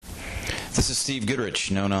This is Steve Goodrich,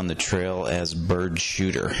 known on the trail as Bird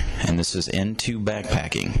Shooter, and this is N2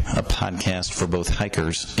 Backpacking, a podcast for both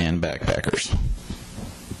hikers and backpackers.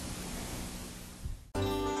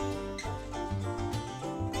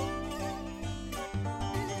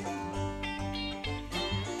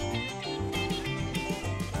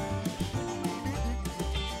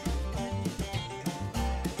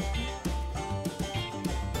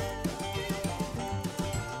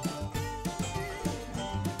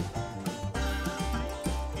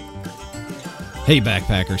 Hey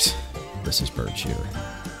backpackers, this is Bird Shooter.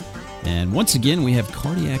 And once again we have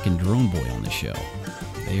Cardiac and Drone Boy on the show.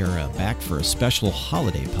 They are back for a special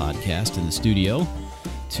holiday podcast in the studio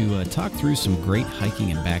to talk through some great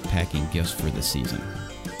hiking and backpacking gifts for the season.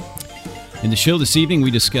 In the show this evening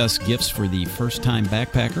we discuss gifts for the first-time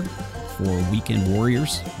backpacker, for weekend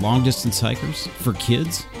warriors, long-distance hikers, for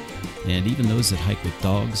kids, and even those that hike with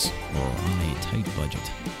dogs or on a tight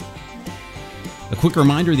budget. A quick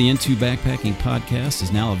reminder, the N2 Backpacking Podcast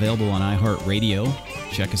is now available on iHeartRadio.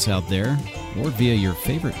 Check us out there or via your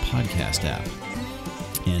favorite podcast app.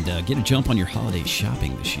 And get a jump on your holiday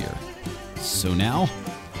shopping this year. So now,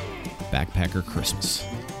 Backpacker Christmas.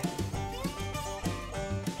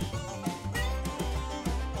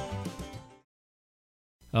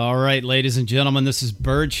 All right, ladies and gentlemen, this is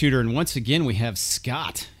Bird Shooter. And once again, we have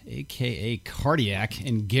Scott, a.k.a. Cardiac,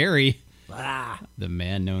 and Gary, the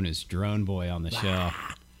man known as Drone Boy, on the show.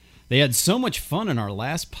 They had so much fun in our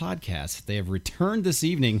last podcast. They have returned this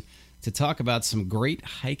evening to talk about some great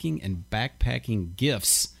hiking and backpacking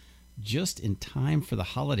gifts just in time for the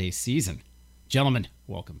holiday season. Gentlemen,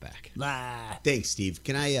 welcome back. Thanks, Steve.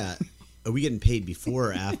 Can I, are we getting paid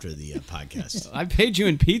before or after the podcast? I paid you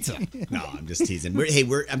in pizza. No, I'm just teasing.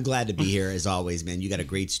 I'm glad to be here as always, man. You got a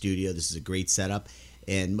great studio. This is a great setup.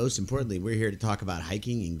 And most importantly, we're here to talk about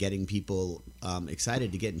hiking and getting people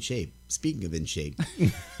excited to get in shape. Speaking of in shape,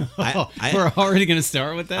 we're already going to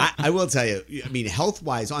start with that? I will tell you, I mean,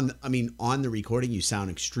 health-wise, on the recording, you sound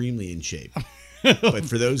extremely in shape. But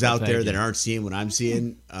for those out there that aren't seeing what I'm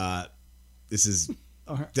seeing, this is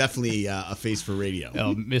definitely a face for radio.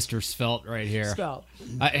 Oh, Mr. Svelte right here. Svelte.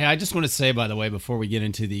 I just want to say, by the way, before we get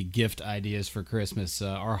into the gift ideas for Christmas,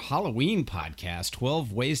 our Halloween podcast,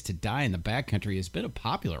 12 Ways to Die in the Backcountry, has been a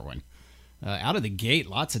popular one. Out of the gate,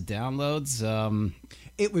 lots of downloads.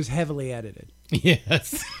 It was heavily edited.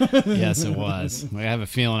 Yes. Yes, it was. I have a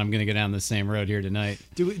feeling I'm going to go down the same road here tonight.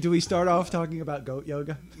 Do we start off talking about goat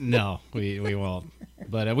yoga? No, we won't.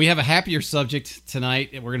 But we have a happier subject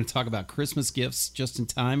tonight. We're going to talk about Christmas gifts just in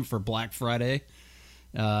time for Black Friday.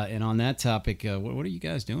 And on that topic, what are you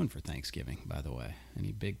guys doing for Thanksgiving, by the way?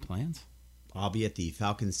 Any big plans? I'll be at the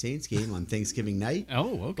Falcons Saints game on Thanksgiving night. Oh,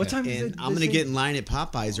 okay. What time is it? I'm going to get in line at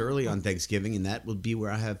Popeyes early on Thanksgiving, and that will be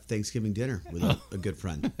where I have Thanksgiving dinner with a good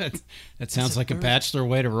friend. That sounds like a bachelor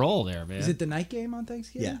way to roll there, man. Is it the night game on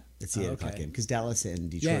Thanksgiving? Yeah, it's the 8 o'clock game because Dallas and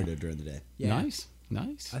Detroit are during the day. Yeah.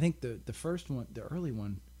 Nice. I think the first one, the early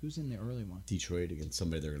one. Who's in the early one? Detroit against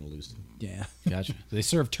somebody they're going to lose to. Yeah. Gotcha. Do they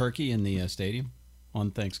serve turkey in the stadium on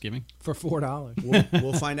Thanksgiving? For $4.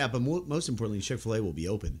 We'll find out, but most importantly, Chick-fil-A will be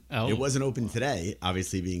open. Oh. It wasn't open today,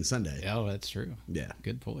 obviously being Sunday. Oh, that's true. Yeah.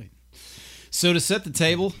 Good point. So to set the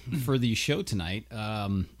table for the show tonight,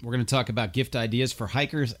 we're going to talk about gift ideas for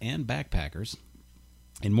hikers and backpackers,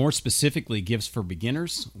 and more specifically, gifts for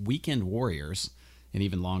beginners, weekend warriors, and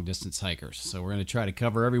even long-distance hikers. So we're going to try to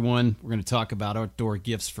cover everyone. We're going to talk about outdoor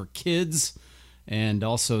gifts for kids, and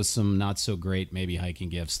also some not-so-great maybe hiking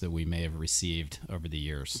gifts that we may have received over the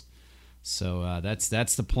years. So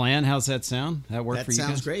that's the plan. How's that sound? That work for you guys? That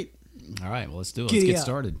sounds great. All right, well, let's do it. Let's get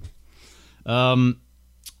started. Drone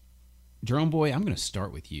Boy, I'm going to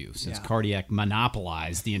start with you since Cardiac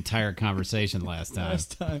monopolized the entire conversation last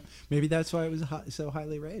time. Maybe that's why it was so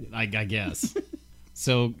highly rated. I guess.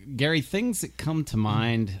 So, Gary, things that come to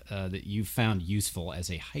mind that you found useful as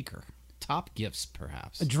a hiker. Top gifts,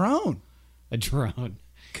 perhaps. A drone. A drone.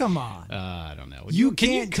 Come on. I don't know.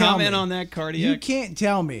 Can you comment on that, Cardiac? You can't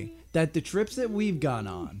tell me that the trips that we've gone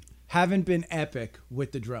on haven't been epic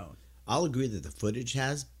with the drone. I'll agree that the footage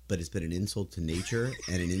has, but it's been an insult to nature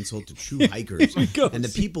and an insult to true hikers. And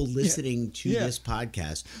the people listening to this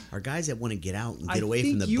podcast are guys that want to get out and get away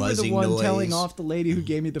from the buzzing noise. I think you were the one telling off the lady who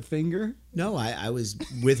gave me the finger. No, I was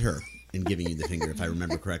with her and giving you the finger, if I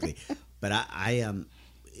remember correctly. But I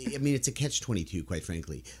mean, it's a catch-22, quite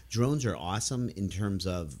frankly. Drones are awesome in terms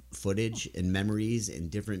of footage and memories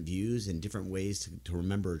and different views and different ways to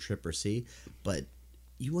remember a trip or see. But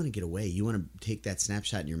you want to get away. You want to take that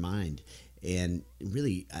snapshot in your mind. And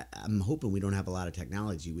really, I'm hoping we don't have a lot of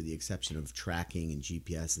technology with the exception of tracking and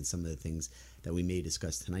GPS and some of the things that we may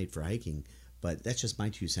discuss tonight for hiking. But that's just my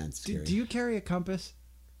 2 cents, Gary. Do you carry a compass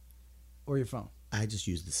or your phone? I just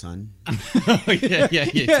use the sun. Yeah,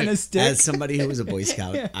 and a stick. As somebody who was a Boy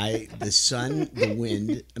Scout, the sun, the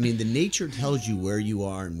wind. I mean, the nature tells you where you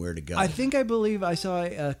are and where to go. I believe I saw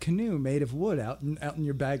a canoe made of wood out in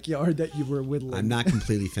your backyard that you were whittling. I'm not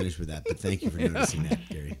completely finished with that, but thank you for noticing that,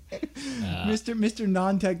 Gary. Mr.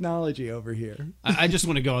 Non-technology over here. I just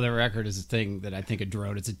want to go on the record as a thing that I think a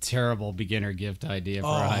drone. It's a terrible beginner gift idea for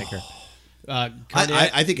a hiker.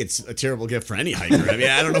 I think it's a terrible gift for any hiker. I mean,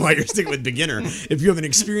 I don't know why you're sticking with beginner. If you have an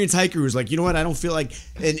experienced hiker who's like, you know what, I don't feel like,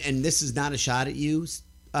 and this is not a shot at you,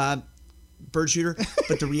 bird shooter,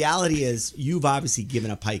 but the reality is you've obviously given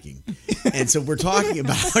up hiking. And so we're talking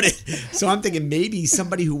about it. So I'm thinking maybe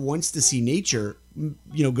somebody who wants to see nature,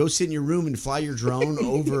 go sit in your room and fly your drone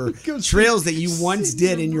over trails that you once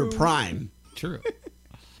did in your prime. True.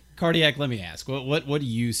 Cardiac, let me ask, what do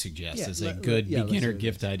you suggest as a good beginner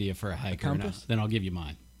gift idea for a hiker? And then I'll give you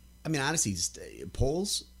mine. I mean, honestly, just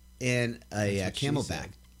poles and a camelback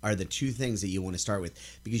are the 2 things that you want to start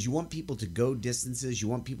with, because you want people to go distances, you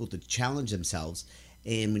want people to challenge themselves.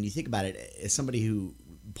 And when you think about it, as somebody who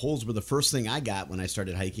poles were the first thing I got when I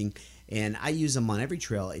started hiking, and I use them on every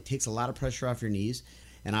trail. It takes a lot of pressure off your knees,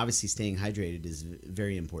 and obviously staying hydrated is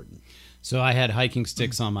very important. So I had hiking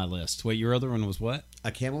sticks on my list. Wait, your other one was what?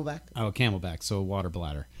 A camelback? Oh, a camelback, so a water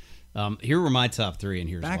bladder. Here were my top 3, and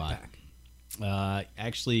here's Backpack. why.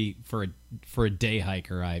 Actually, for a day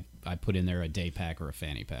hiker, I put in there a day pack or a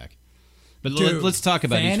fanny pack. But let's talk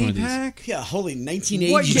about each one of these. Pack? Yeah, holy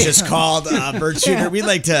 1980 you just called, bird shooter. We'd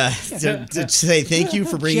like to say thank you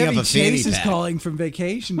for bringing Chevy up a fanny Chase pack. is calling from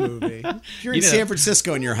Vacation Movie. If you're in San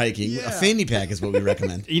Francisco and you're hiking, a fanny pack is what we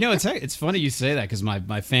recommend. It's funny you say that because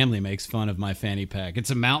my family makes fun of my fanny pack. It's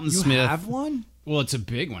a Mountain You Smith. have one? Well, it's a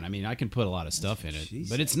big one. I mean, I can put a lot of stuff in it.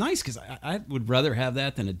 But it's nice because I would rather have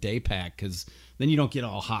that than a day pack because then you don't get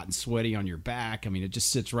all hot and sweaty on your back. I mean, it just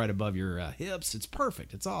sits right above your hips. It's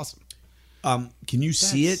perfect. It's awesome. Can you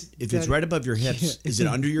see it? If it's right above your hips, is it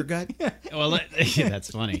under your gut? Well, that's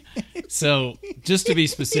funny. So, just to be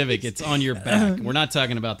specific, it's on your back. We're not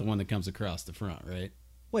talking about the one that comes across the front, right?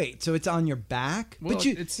 Wait, so it's on your back? Well, but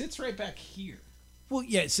it sits right back here. Well,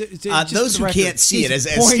 yeah. Those who can't see it, as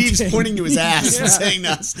Steve's pointing to his ass and saying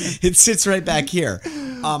this, it sits right back here.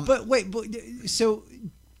 But wait,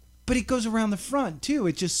 but it goes around the front too.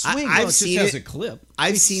 It just swings. I've seen it has it. a clip.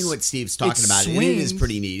 I've seen what Steve's talking about, and it is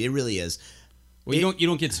pretty neat. It really is. Well, you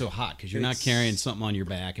don't get so hot because you're not carrying something on your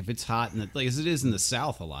back. If it's hot, like as it is in the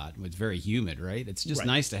South a lot, it's very humid, right? It's just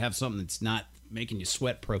nice to have something that's not making you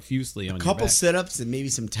sweat profusely on your back. A couple sit-ups and maybe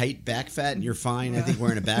some tight back fat, and you're fine. I think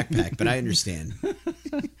wearing a backpack, but I understand.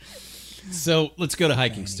 So let's go to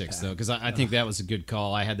hiking sticks, though, because I think that was a good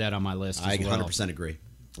call. I had that on my list as well. 100% agree.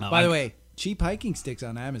 By the way, cheap hiking sticks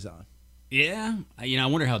on Amazon. Yeah, I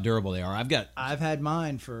wonder how durable they are. I've had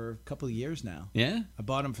mine for a couple of years now. Yeah, I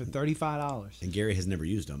bought them for $35. And Gary has never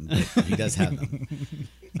used them, but he does have them.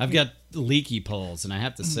 I've got leaky poles, and I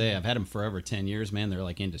have to say, I've had them for over 10 years, man. They're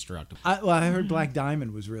like indestructible. I heard Black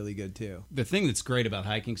Diamond was really good, too. The thing that's great about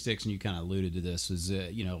hiking sticks, and you kind of alluded to this, is,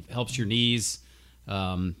 helps your knees,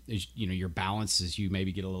 your balance as you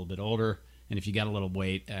maybe get a little bit older. And if you got a little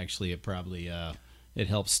weight, actually, it probably... it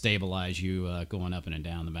helps stabilize you going up and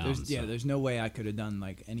down the mountains. There's no way I could have done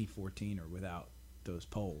like any 14er without those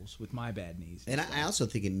poles with my bad knees. And I also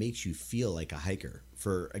think it makes you feel like a hiker.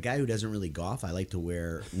 For a guy who doesn't really golf, I like to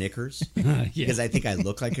wear knickers because I think I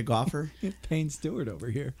look like a golfer. Payne Stewart over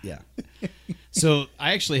here. Yeah. So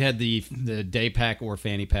I actually had the day pack or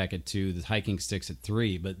fanny pack at 2, the hiking sticks at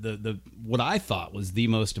 3. But the what I thought was the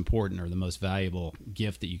most important or the most valuable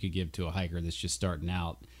gift that you could give to a hiker that's just starting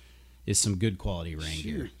out is some good quality rain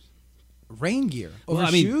gear. Rain gear over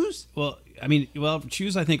shoes?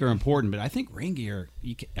 Shoes I think are important, but I think rain gear,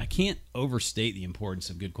 I can't overstate the importance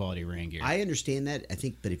of good quality rain gear. I understand that. I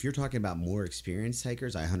think, but if you're talking about more experienced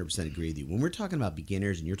hikers, I 100% agree with you. When we're talking about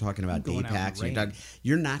beginners and you're talking about day packs,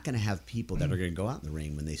 you're not going to have people that are going to go out in the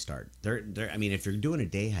rain when they start. I mean, if you're doing a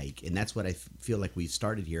day hike, and that's what I feel like we've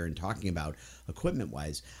started here and talking about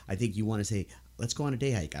equipment-wise, I think you want to say, let's go on a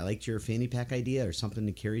day hike. I liked your fanny pack idea or something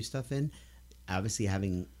to carry stuff in. Obviously,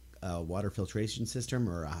 having a water filtration system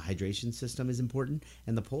or a hydration system is important,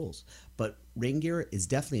 and the poles. But rain gear is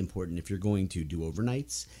definitely important if you're going to do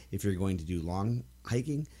overnights, if you're going to do long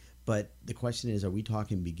hiking. But the question is, are we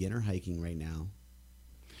talking beginner hiking right now?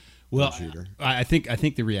 Well, I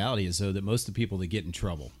think the reality is, though, that most of the people that get in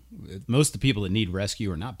trouble, most of the people that need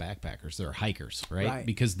rescue are not backpackers. They're hikers, right?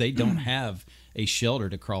 Because they don't have a shelter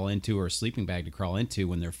to crawl into or a sleeping bag to crawl into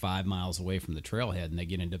when they're 5 miles away from the trailhead and they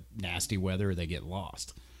get into nasty weather or they get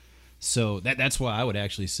lost. So that's why I would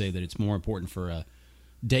actually say that it's more important for a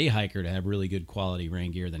day hiker to have really good quality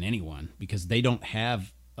rain gear than anyone, because they don't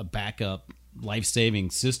have a backup life-saving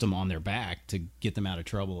system on their back to get them out of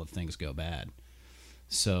trouble if things go bad.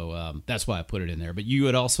 So that's why I put it in there. But you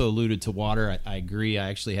had also alluded to water. I agree. I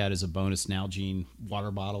actually had as a bonus Nalgene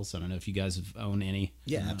water bottles. I don't know if you guys have owned any.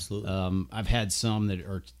 Yeah, absolutely. I've had some that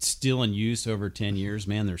are still in use over 10 years.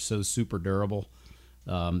 Man, they're so super durable.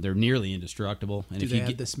 They're nearly indestructible. And Do if they you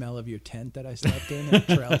have the smell of your tent that I slept in at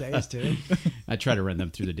trail days too? I try to run them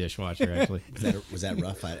through the dishwasher, actually. Was that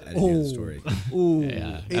rough? I didn't hear the story. Ooh,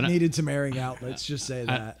 Yeah. it needed some airing out. Let's just say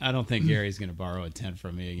that. I don't think Gary's going to borrow a tent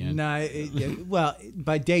from me again. No, well,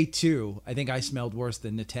 by day 2, I think I smelled worse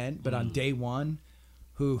than the tent. But on day 1,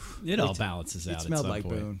 It all balances out. It smelled at some like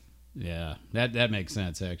point. Boone. Yeah, that makes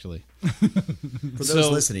sense, actually. For those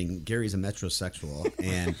listening, Gary's a metrosexual,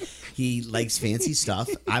 and he likes fancy stuff.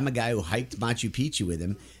 I'm a guy who hiked Machu Picchu with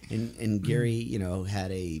him, and Gary,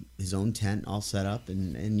 had his own tent all set up,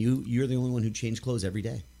 and you're the only one who changed clothes every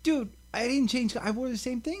day. Dude, I didn't change. I wore the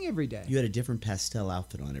same thing every day. You had a different pastel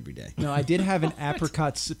outfit on every day. No, I did have an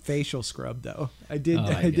apricot facial scrub though. I did. Oh,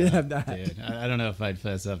 I did have that. Dude, I don't know if I'd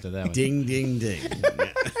fess up to that one. Ding, ding, ding.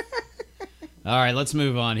 All right, let's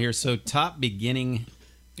move on here. So, top beginner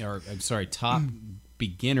gifts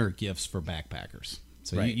for backpackers.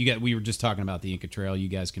 So, Right. we were just talking about the Inca Trail. You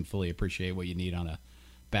guys can fully appreciate what you need on a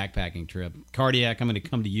backpacking trip. Cardiac, I'm going to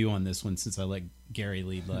come to you on this one since I let Gary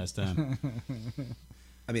lead last time.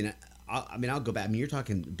 I'll go back. You're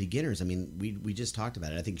talking beginners. We just talked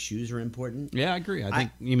about it. I think shoes are important. Yeah, I agree. I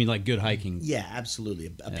think you mean like good hiking. Yeah,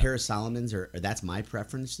 absolutely. A pair of Salomons, or that's my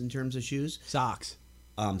preference in terms of shoes. Socks.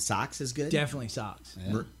 Socks is good. Definitely socks.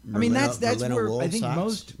 Mer- That's Merino where wool I think socks,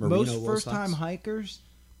 most merino wool first time socks. hikers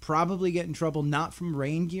probably get in trouble not from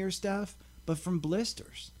rain gear stuff, but from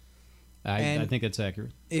blisters. I think that's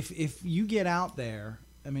accurate. If you get out there,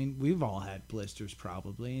 we've all had blisters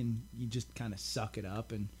probably, and you just kind of suck it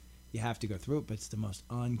up and you have to go through it, but it's the most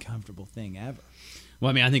uncomfortable thing ever.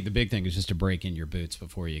 Well, I think the big thing is just to break in your boots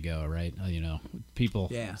before you go, right?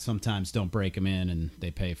 People sometimes don't break them in and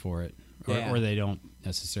they pay for it. Or they don't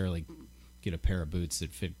necessarily get a pair of boots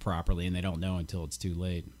that fit properly, and they don't know until it's too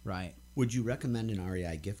late. Right. Would you recommend an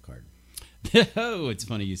REI gift card? Oh, it's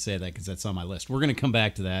funny you say that because that's on my list. We're going to come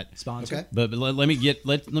back to that. Sponsor. Okay. But let me get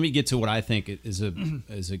to what I think is a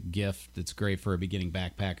gift that's great for a beginning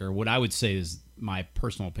backpacker. What I would say is my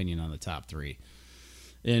personal opinion on the top 3,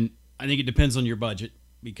 and I think it depends on your budget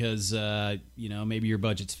because maybe your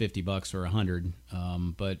budget's $50 or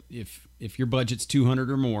 $100. But if your budget's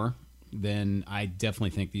 $200 or more, then I definitely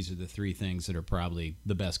think these are the 3 things that are probably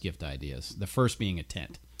the best gift ideas. The first being a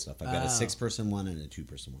tent. So if I've got a 6-person one and a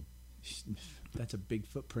 2-person one. That's a big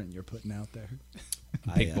footprint you're putting out there.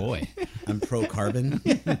 Big boy. I'm pro carbon.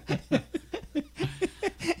 What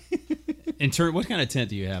kind of tent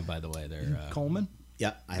do you have, by the way? There, Coleman.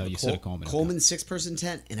 Yeah, I have you a said a Coleman. Coleman 6-person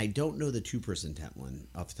tent, and I don't know the 2-person tent one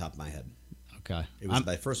off the top of my head. Okay. It was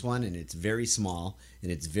my first one, and it's very small,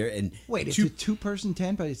 and it's very Wait, it's a 2-person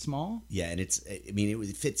tent, but it's small. Yeah, and it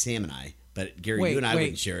would fit Sam and I, but Gary, Wait, you and I wait.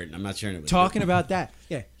 wouldn't share it, and I'm not sharing it with Talking about that,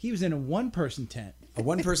 yeah, he was in a 1-person tent. a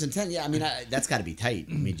 1-person tent. Yeah, that's got to be tight.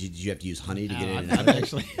 did you have to use honey to get in and out I've of it?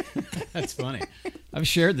 actually, that's funny. I've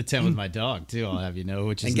shared the tent with my dog too. I'll have you know,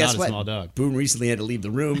 which is And guess not what? a small dog. Boone recently had to leave the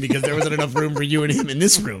room because there wasn't enough room for you and him in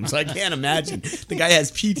this room. So I can't imagine. The guy has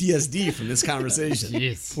PTSD from this conversation.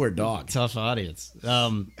 Jeez. Poor dog. Tough audience.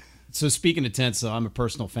 So speaking of tents, I'm a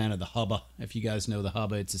personal fan of the Hubba. If you guys know the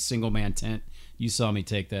Hubba, it's a single man tent. You saw me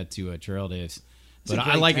take that to Trail Days. But a I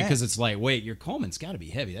great like it tent. because it's lightweight. Your Coleman's got to be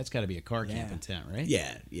heavy. That's got to be a car camping tent, right?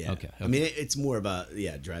 Yeah. Okay. It's more of a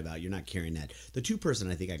drive out. You're not carrying that. The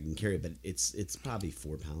 2-person, I think I can carry, but it's probably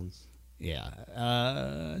 4 pounds. Yeah,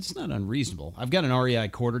 it's not unreasonable. I've got an REI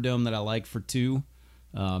quarter dome that I like for 2.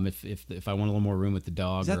 If I want a little more room with the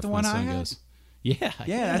dog. Is that or the if one my I son had? goes. Yeah,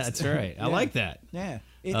 that's right. I like that. Yeah,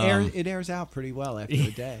 it airs out pretty well after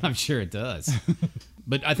the day. I'm sure it does.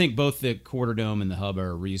 But I think both the quarter dome and the hub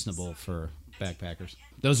are reasonable for backpackers.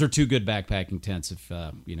 Those are 2 good backpacking tents if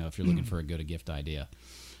you're looking for a good gift idea.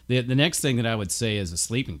 The next thing that I would say is a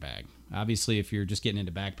sleeping bag. Obviously, if you're just getting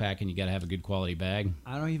into backpacking, you got to have a good quality bag.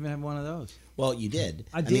 I don't even have one of those. Well, you did.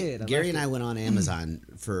 I did. I Gary left and it. I went on Amazon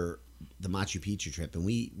for the Machu Picchu trip, and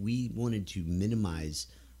we wanted to minimize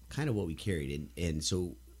kind of what we carried, and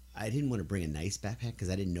so I didn't want to bring a nice backpack because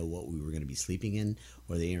I didn't know what we were going to be sleeping in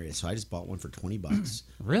or the area. So I just bought one for $20.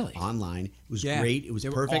 Really? Online. It was Yeah, great. It was they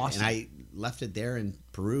were perfect, awesome. and I left it there in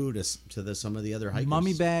Peru to some of the other hikers.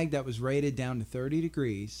 Mummy bag that was rated down to 30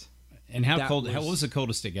 degrees. And how that cold? What was the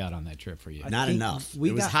coldest it got on that trip for you? Not think enough. we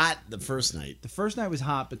It was got- hot the first night. The first night was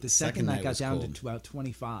hot, but the second night got was down cold. to about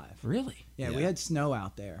 25. Really? Yeah, Yeah. we had snow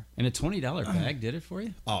out there. And a $20 bag did it for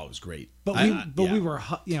you? Oh, it was great. But I- yeah. we were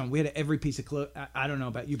hot, we had every piece of clothes. I don't know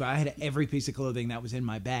about you, but I had every piece of clothing that was in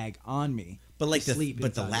my bag on me. But like to sleep the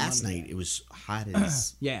inside last lumber night, bag. it was hot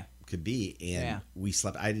as Yeah. could be, and Yeah. we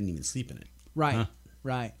slept. I didn't even sleep in it. Right,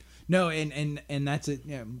 right. No, and that's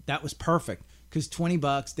it. That was perfect because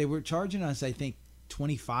 $20. They were charging us, I think,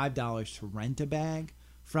 $25 to rent a bag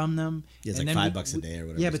from them. Yeah, it's And like then $5 a day or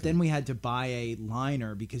whatever Yeah, it's but then we had to buy a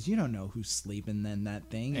liner because you don't know who's sleeping in that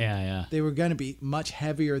thing. Yeah. They were going to be much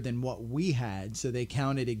heavier than what we had, so they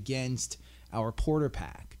counted against our porter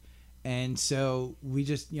pack. And so we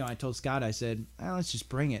just, I told Scott, I said, let's just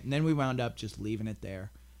bring it. And then we wound up just leaving it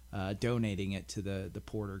there, donating it to the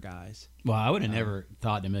porter guys. Well, I would have never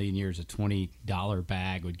thought in a million years a $20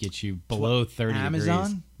 bag would get you below 30 Amazon,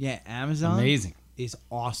 degrees. yeah, Amazon, Amazing. is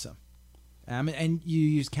awesome. And you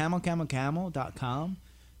use camelcamelcamel.com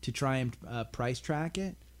to try and price track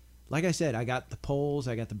it. Like I said, I got the poles,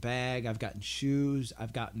 I got the bag, I've gotten shoes,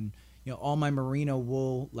 I've gotten all my merino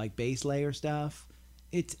wool like base layer stuff.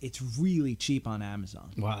 It's really cheap on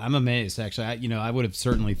Amazon. Well, I'm amazed, actually. I would have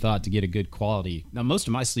certainly thought to get a good quality. Now, most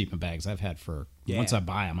of my sleeping bags I've had for, Yeah. once I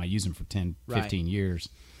buy them, I use them for 10, Right. 15 years.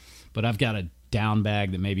 But I've got a down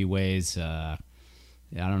bag that maybe weighs, I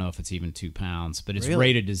don't know if it's even 2 pounds, but it's Really?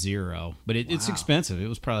 rated to 0. But it's Wow. expensive. It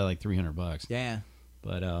was probably like $300. Yeah.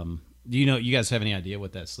 But do you guys have any idea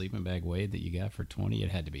what that sleeping bag weighed that you got for 20? It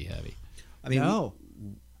had to be heavy. I mean, No.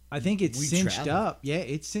 I think it's we cinched traveled. up. Yeah,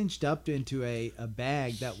 it's cinched up into a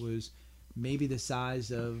bag that was maybe the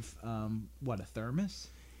size of a thermos?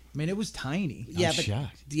 I mean, it was tiny. yeah, but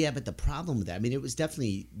shocked. but the problem with that, I mean, it was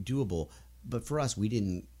definitely doable, but for us, we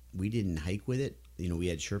didn't hike with it. We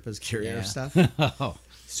had Sherpas carry Yeah. our stuff, Oh,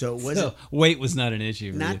 so it wasn't weight was not an issue.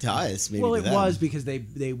 for you. not to us. Maybe Well, to it them. was because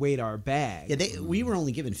they weighed our bag. Yeah, we were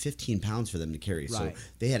only given 15 pounds for them to carry. Right. So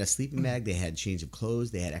they had a sleeping bag, they had change of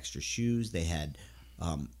clothes, they had extra shoes, they had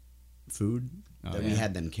food that we yeah.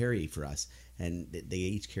 had them carry for us, and they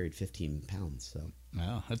each carried 15 pounds. So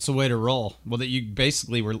Well, that's the way to roll. Well, that you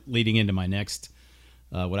basically were leading into my next,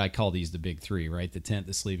 what I call these the big three, right? The tent,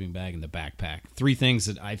 the sleeping bag, and the backpack. 3 things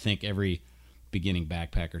that I think every beginning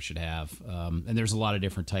backpacker should have. And there's a lot of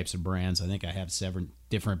different types of brands. I think I have 7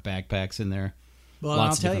 different backpacks in there. Well,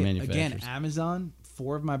 Lots and I'll of tell you different again, manufacturers. Amazon.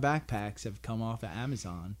 4 of my backpacks have come off of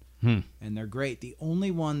Amazon, and they're great. The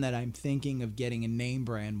only one that I'm thinking of getting a name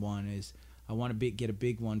brand one is I want to get a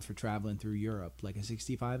big one for traveling through Europe, like a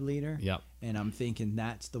 65 liter. Yep. And I'm thinking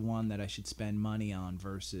that's the one that I should spend money on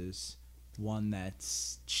versus one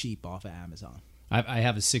that's cheap off of Amazon. I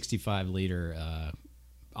have a 65 liter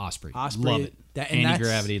Osprey. Osprey, Love it. and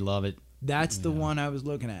Anti-gravity, love it. That's the one I was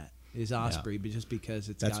looking at is Osprey, but just because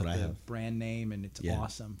it's That's got what I the have. brand name and it's Yeah.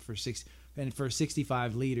 awesome for a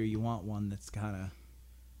 65 liter, you want one that's kind of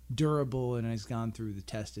durable and has gone through the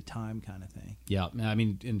test of time, kind of thing. Yeah, I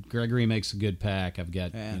mean, and Gregory makes a good pack. I've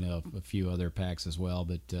got Yeah. a few other packs as well,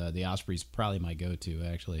 but the Osprey's probably my go-to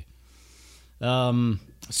actually.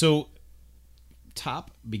 So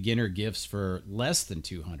top beginner gifts for less than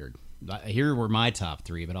 200. Here were my top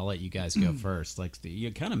 3, but I'll let you guys go first. Like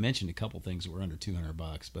you kind of mentioned a couple things that were under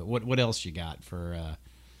 $200, but what else you got for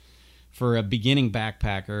a beginning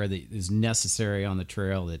backpacker that is necessary on the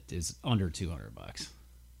trail that is under $200?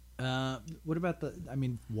 What about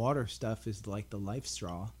water stuff is like the Life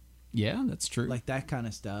Straw, Yeah, that's true. like that kind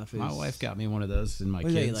of stuff. Is, My wife got me one of those in my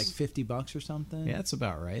what are they, kids. like $50 or something? Yeah, that's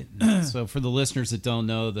about right. So for the listeners that don't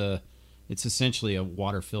know, it's essentially a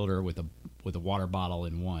water filter with a water bottle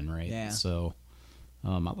in one, right? Yeah. So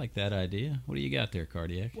I like that idea. What do you got there,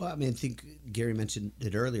 Cardiac? well, I mean, I think Gary mentioned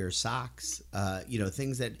it earlier. Socks,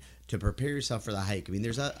 things that to prepare yourself for the hike. I mean,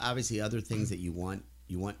 there's obviously other things that you want.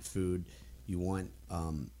 You want food. You want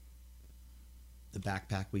the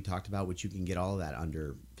backpack we talked about, which you can get all of that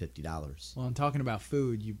under $50. Well, I'm talking about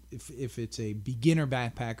food. If it's a beginner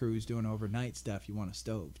backpacker who's doing overnight stuff, you want a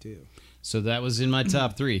stove too. So that was in my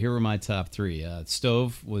top 3. Here were my top 3.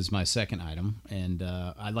 Stove was my second item, and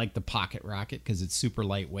I like the Pocket Rocket because it's super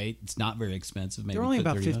lightweight. It's not very expensive. Maybe They're only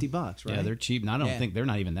about $30. $50, right? Yeah, they're cheap. And I don't Yeah. think they're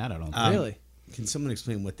not even that. I don't think. Really? Can someone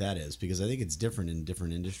explain what that is? Because I think it's different in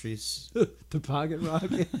different industries. The Pocket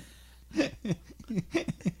Rocket.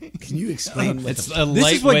 Can you explain what It's the a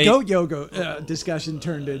This is what lightweight. goat yoga discussion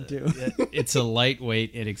turned into. It's a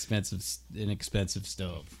lightweight, inexpensive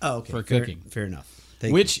stove Oh, okay. for Fair- cooking. Fair enough.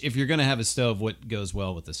 Thank Which, if you're going to have a stove, what goes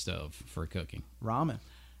well with the stove for cooking? Ramen.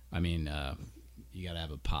 I mean, you got to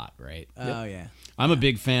have a pot, right? Oh yeah. I'm a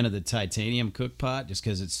big fan of the titanium cook pot just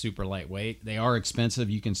because it's super lightweight. They are expensive.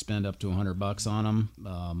 You can spend up to $100 on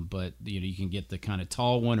them, but you can get the kind of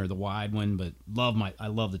tall one or the wide one. But I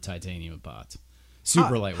love the titanium pots.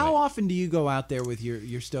 Super lightweight. How often do you go out there with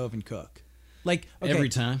your stove and cook? Like okay, Every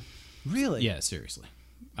time. Really? Yeah, seriously.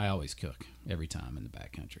 I always cook every time in the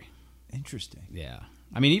backcountry. Interesting. Yeah.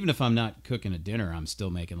 I mean, even if I'm not cooking a dinner, I'm still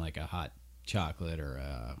making like a hot chocolate or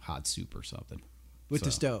a hot soup or something. With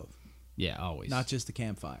the stove, Yeah, always. not just the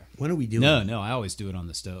campfire. When are we doing? No, I always do it on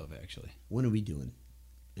the stove, actually. When are we doing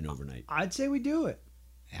an overnight? I'd say we do it.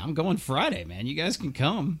 I'm going Friday, man. You guys can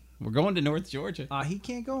come. We're going to North Georgia. He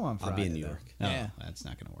can't go on Friday. I'll be in New though. York. No, Yeah. that's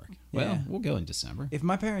not going to work. Well, Yeah. we'll go in December. If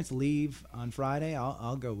my parents leave on Friday,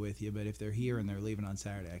 I'll go with you. But if they're here and they're leaving on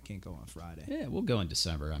Saturday, I can't go on Friday. Yeah, we'll go in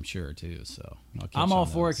December, I'm sure, too. So I'll catch I'm all on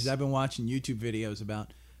for it those. because I've been watching YouTube videos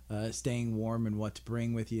about staying warm and what to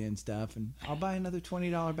bring with you and stuff. And I'll buy another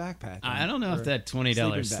 $20 backpack. I don't know or if that $20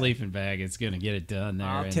 sleeping sleeping bag is going to get it done there.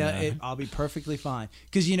 I'll and, tell it. I'll be perfectly fine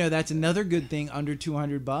because that's another good thing under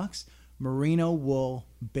 $200. Merino wool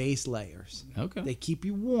base layers. Okay. They keep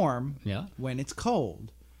you warm Yeah. when it's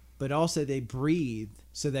cold, but also they breathe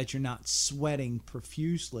so that you're not sweating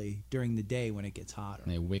profusely during the day when it gets hotter.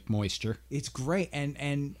 They wick moisture. It's great,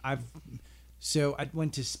 and I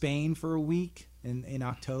went to Spain for a week in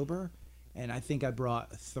October, and I think I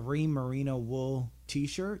brought 3 merino wool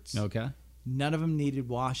T-shirts. Okay. None of them needed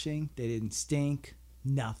washing. They didn't stink.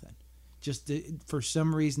 Nothing. Just for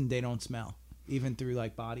some reason they don't smell, even through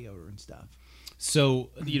like body odor and stuff. So,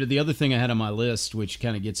 the other thing I had on my list, which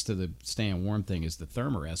kind of gets to the staying warm thing, is the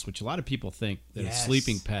Thermarest, which a lot of people think that Yes. a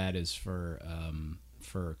sleeping pad is for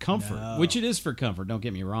comfort, No. which it is for comfort. Don't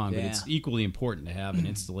get me wrong, but Yeah. it's equally important to have an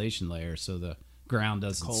installation layer so the ground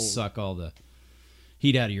doesn't Cold. suck all the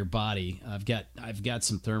heat out of your body. I've got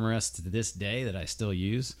some Thermarests to this day that I still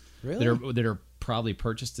use. Really? That are probably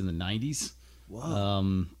purchased in the 90s.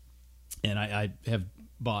 Whoa. And I have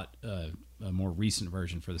bought a more recent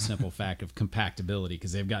version for the simple fact of compactability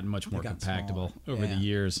because they've gotten much more gotten compactable smaller. over Yeah. the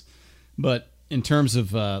years. But in terms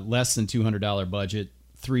of less than $200 budget,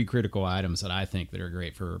 3 critical items that I think that are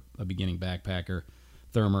great for a beginning backpacker: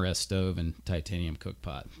 Thermarest stove and titanium cook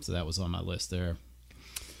pot. So that was on my list there.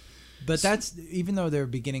 But that's, even though they're a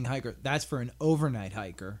beginning hiker, that's for an overnight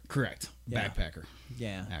hiker. Correct. Yeah. Backpacker.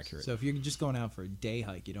 Yeah. Accurate. So if you're just going out for a day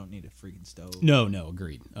hike, you don't need a freaking stove. No,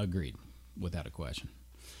 agreed, without a question.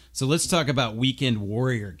 So let's talk about weekend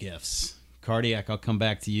warrior gifts. Cardiac, I'll come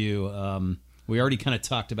back to you. We already kind of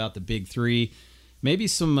talked about the big 3. Maybe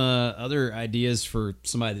some other ideas for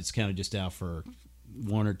somebody that's kind of just out for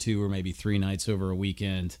 1 or 2 or maybe 3 nights over a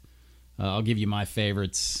weekend. I'll give you my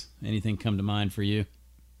favorites. Anything come to mind for you?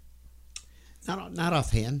 Not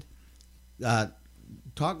offhand.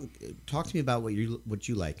 Talk to me about what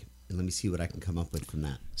you like, and let me see what I can come up with from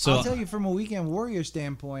that. So I'll tell you, from a weekend warrior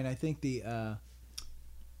standpoint, I think the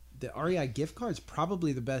REI gift card is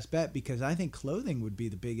probably the best bet because I think clothing would be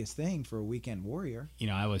the biggest thing for a weekend warrior.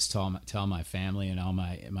 I always tell my family and all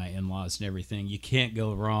my in-laws and everything, you can't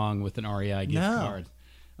go wrong with an REI gift No. card.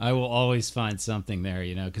 I will always find something there,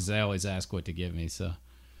 because they always ask what to give me. So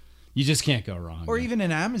you just can't go wrong. Or even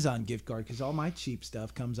an Amazon gift card because all my cheap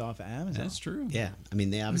stuff comes off of Amazon. That's true. Yeah, I mean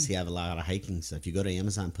they obviously have a lot of hiking stuff. You go to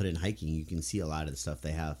Amazon, put in hiking, you can see a lot of the stuff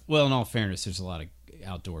they have. Well, in all fairness, there's a lot of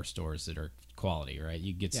outdoor stores that are quality, right?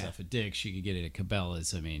 You can get Yeah. stuff at Dick's, you can get it at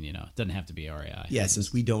Cabela's. I mean, it doesn't have to be REI. Yeah,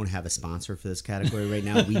 since we don't have a sponsor for this category right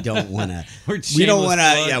now, we don't want to. We're we don't shameless want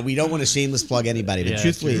plug. to. Yeah, we don't want to shameless plug anybody. But Yeah,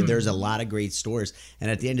 truthfully, true. there's a lot of great stores, and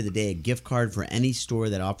at the end of the day, a gift card for any store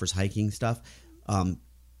that offers hiking stuff,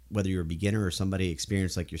 whether you're a beginner or somebody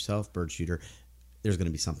experienced like yourself, bird shooter, there's going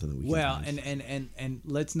to be something that we can Well, find. and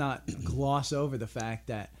let's not gloss over the fact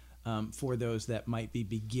that for those that might be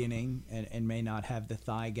beginning and may not have the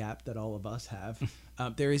thigh gap that all of us have,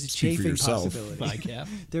 there is a Speak for chafing yourself. possibility. Thigh gap.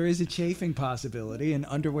 There is a chafing possibility, and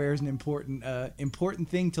underwear is an important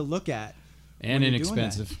thing to look at. And when you're doing that.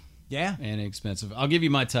 inexpensive. Yeah. And inexpensive. I'll give you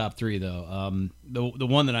my top 3 though. The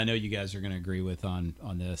one that I know you guys are going to agree with on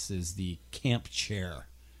this is the camp chair.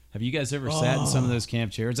 Have you guys ever sat in some of those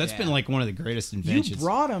camp chairs? That's Yeah. been like one of the greatest You inventions.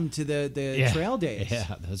 brought them to the Yeah. trail days.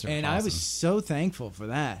 Yeah, those are And I was awesome. so thankful for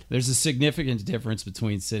that. There's a significant difference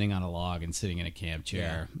between sitting on a log and sitting in a camp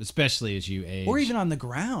chair, especially as you age. Or even on the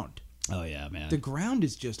ground. Oh yeah, man. The ground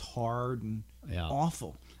is just hard and Yeah.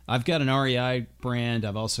 awful. I've got an REI brand.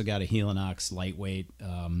 I've also got a Helinox lightweight.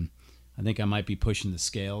 I think I might be pushing the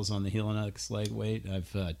scales on the Helinox lightweight.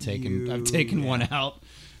 I've taken one out,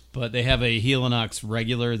 but they have a Helinox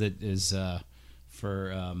regular that is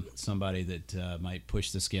for somebody that might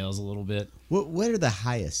push the scales a little bit. What are the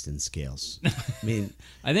highest in scales? I mean,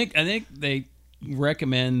 I think they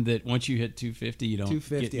recommend that once you hit 250, you don't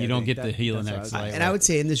 250, you I don't think get the that's Helix what I was- Light. and I would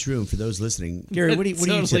say in this room, for those listening, Gary, what are you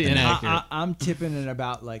Totally tipping at? inaccurate. I'm tipping at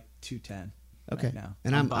about like 210. Okay. Right now.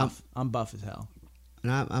 And I'm I'm buff. I'm buff as hell.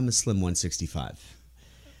 And I'm a slim 165.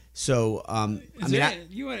 So,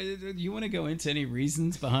 You want to go into any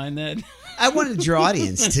reasons behind that? I wanted your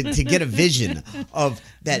audience to get a vision of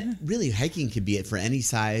that really hiking could be it for any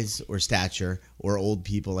size or stature or old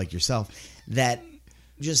people like yourself that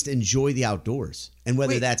just enjoy the outdoors. And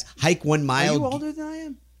whether Wait, that's hike 1 Are mile. you older than I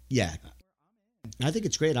am? Yeah. I think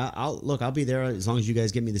it's great. I'll be there as long as you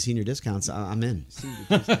guys give me the senior discounts. I'm in.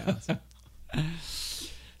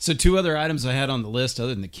 So 2 other items I had on the list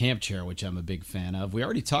other than the camp chair, which I'm a big fan of. We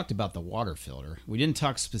already talked about the water filter. We didn't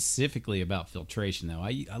talk specifically about filtration, though.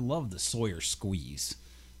 I love the Sawyer Squeeze.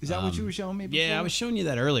 Is that what you were showing me before? Yeah, I was showing you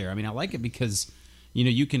that earlier. I mean, I like it because,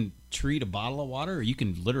 you can treat a bottle of water or you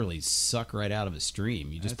can literally suck right out of a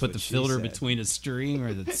stream. You just That's put what the she filter said. between a stream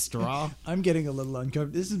or the straw. I'm getting a little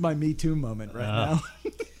uncomfortable. This is my Me Too moment right now.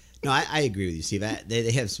 No, I agree with you, Steve.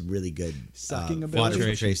 They have some really good Sucking water ability.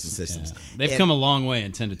 filtration systems. Yeah. They've And- come a long way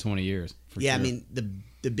in 10 to 20 years. For Yeah, sure. I mean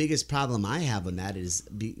the biggest problem I have on that is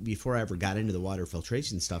before I ever got into the water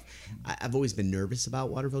filtration stuff, I've always been nervous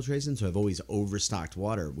about water filtration, so I've always overstocked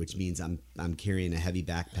water, which means I'm carrying a heavy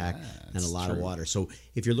backpack and a lot of true. water. So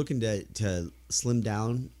if you're looking to slim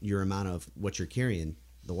down your amount of what you're carrying,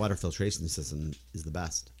 the water filtration system is the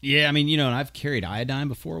best. Yeah, I mean, and I've carried iodine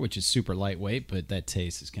before, which is super lightweight, but that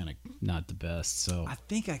taste is kind of not the best. So, I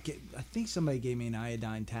think somebody gave me an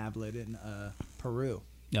iodine tablet in Peru,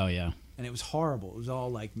 oh yeah, and it was horrible. It was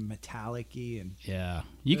all like metallic-y and yeah.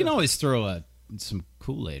 You can always throw some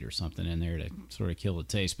Kool-Aid or something in there to sort of kill the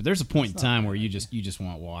taste. But there's a point in time where you just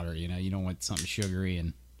want water. You don't want something sugary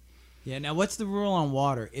and. yeah. Now, what's the rule on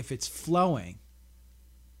water? If it's flowing,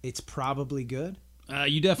 it's probably good.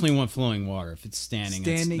 You definitely want flowing water. If it's standing,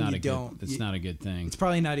 Standing, that's not you a don't. good. That's not a good thing. It's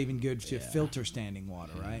probably not even good to filter standing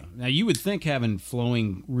water, right? Now you would think having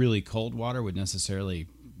flowing really cold water would necessarily,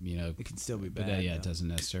 It can still be but bad. yeah, it though.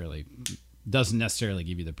 doesn't necessarily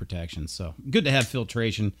give you the protection. So good to have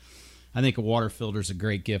filtration. I think a water filter is a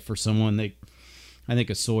great gift for someone. I think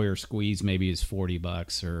a Sawyer Squeeze maybe is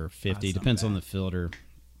 $40 or $50, That's not depends on bad. the filter.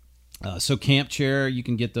 So camp chair, you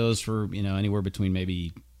can get those for anywhere between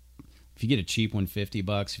maybe. If you get a cheap one,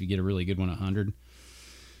 $50. If you get a really good one, $100.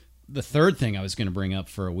 The third thing I was going to bring up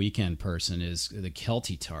for a weekend person is the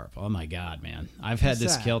Kelty tarp. Oh my God, man! I've had What's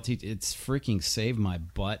this that? Kelty. It's freaking saved my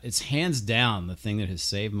butt. It's hands down the thing that has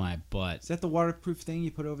saved my butt. Is that the waterproof thing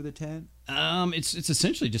you put over the tent? It's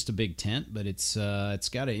essentially just a big tent, but it's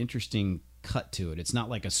got an interesting cut to it. It's not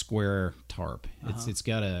like a square tarp. It's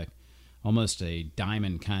got almost a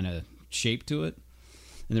diamond kind of shape to it.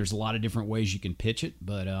 And there's a lot of different ways you can pitch it,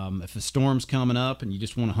 but if a storm's coming up and you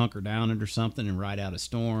just want to hunker down under something and ride out a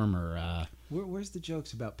storm, or Where's the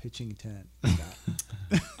jokes about pitching a tent?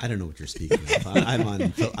 I don't know what you're speaking of.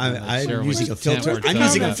 I'm Sure, using a which tent filter. we're I'm talking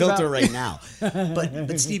using a about. filter right now.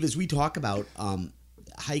 But Steve, as we talk about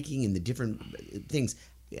hiking and the different things,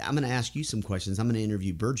 I'm going to ask you some questions. I'm going to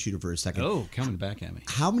interview Bird Shooter for a second. oh, coming back at me.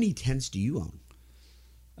 How many tents do you own?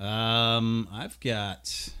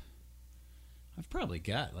 I've probably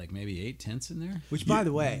got like maybe 8 tents in there. Which, by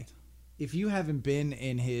the way, if you haven't been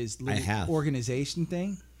in his little have. organization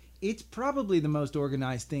thing, it's probably the most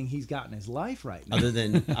organized thing he's got in his life right now. Other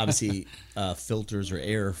than obviously filters or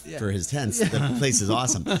air for his tents, the place is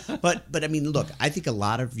awesome. But I mean, look, I think a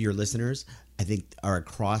lot of your listeners, I think, are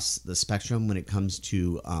across the spectrum when it comes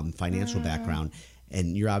to financial background.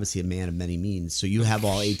 And you're obviously a man of many means, so you have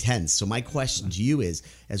all 8 tents. So my question to you is,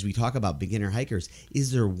 as we talk about beginner hikers,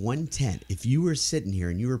 is there one tent, if you were sitting here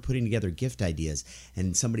and you were putting together gift ideas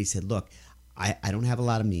and somebody said, look, I don't have a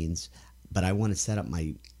lot of means, but I want to set up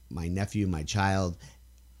my nephew, my child,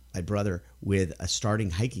 my brother with a starting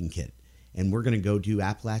hiking kit, and we're going to go do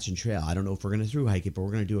Appalachian Trail. I don't know if we're going to through hike it, but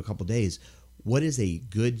we're going to do a couple days. What is a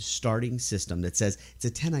good starting system that says it's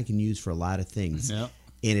a tent I can use for a lot of things? Yeah.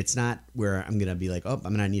 And it's not where I'm going to be like, oh,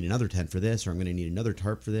 I'm going to need another tent for this, or I'm going to need another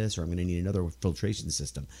tarp for this, or I'm going to need another filtration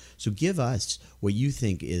system. So give us what you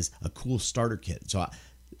think is a cool starter kit. So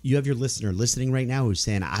you have your listener listening right now who's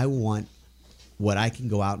saying, I want what I can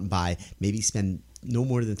go out and buy, maybe spend no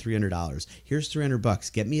more than $300. Here's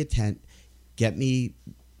 $300. Get me a tent. Get me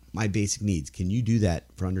my basic needs. Can you do that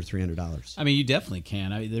for under $300? I mean, you definitely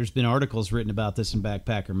can. There's been articles written about this in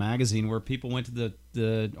Backpacker Magazine where people went to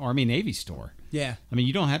the Army Navy store. Yeah. I mean,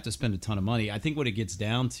 you don't have to spend a ton of money. I think what it gets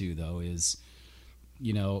down to, though, is,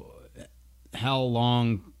 how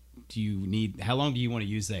long you need? How long do you want to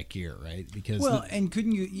use that gear, right? Because Well, and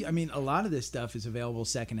couldn't you? I mean, a lot of this stuff is available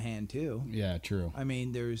secondhand too. yeah, true. I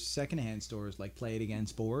mean, there's secondhand stores like Play It Again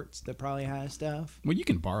Sports that probably has stuff. Well, you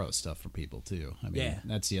can borrow stuff from people too. I mean, Yeah.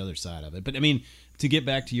 that's the other side of it. But I mean, to get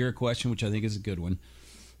back to your question, which I think is a good one.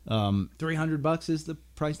 $300 is the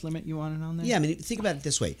price limit you wanted on there. Yeah, I mean, think about it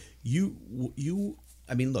this way.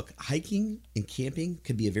 I mean, look, hiking and camping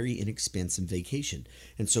could be a very inexpensive vacation.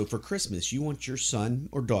 And so for Christmas, you want your son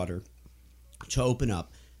or daughter to open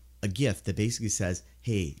up a gift that basically says,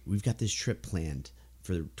 hey, we've got this trip planned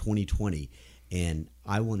for 2020, and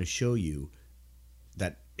I want to show you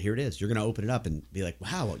that here it is. You're going to open it up and be like,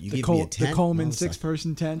 wow, you gave me a tent? The Coleman Oh, sorry.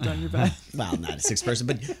 6-person tent on your back. Well, not a 6-person,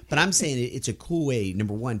 but I'm saying it's a cool way,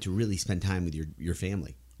 number one, to really spend time with your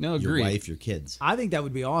family. No, your agreed. wife, your kids. I think that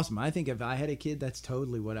would be awesome. I think if I had a kid, that's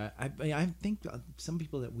totally what I think some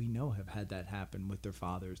people that we know have had that happen with their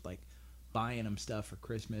fathers, like buying them stuff for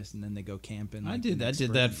Christmas and then they go camping. I like, did the that. next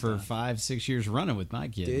Did that spring for and 5-6 years running with my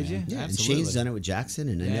kid. Did man. you? Yeah, and Absolutely. Shane's done it with Jackson,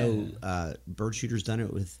 and I Yeah. know Bird Shooter's done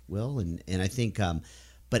it with Will, and I think,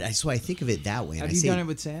 so I think of it that way. And Have I you say, done it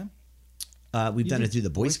with Sam? We've done did it through the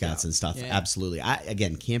Boy Boy Scouts Scout. and stuff. Yeah. Absolutely.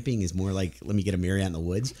 Again, camping is more like, let me get a Marriott in the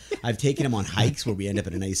woods. I've taken him on hikes where we end up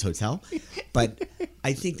at a nice hotel. But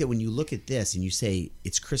I think that when you look at this and you say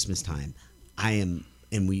it's Christmas time,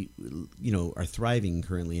 and we, are thriving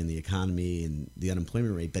currently in the economy and the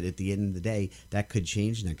unemployment rate. But at the end of the day, that could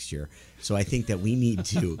change next year. So I think that we need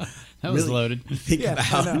to That was really loaded. think Yeah,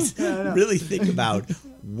 I know. about, Yeah, I know. really think about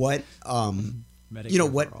what,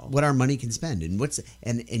 Medicare for all. what our money can spend, and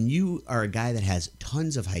and you are a guy that has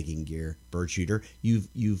tons of hiking gear, Bird Shooter.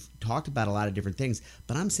 You've talked about a lot of different things,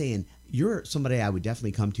 but I'm saying you're somebody I would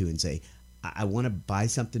definitely come to and say, I want to buy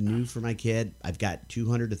something new for my kid. I've got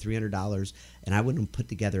 $200 to $300, and I want to put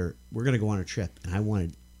together. We're going to go on a trip, and I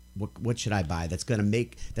wanted, what should I buy that's going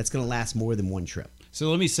to last more than one trip? So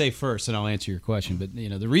let me say first, and I'll answer your question. But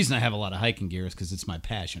the reason I have a lot of hiking gear is because it's my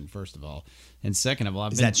passion, first of all, and second of all,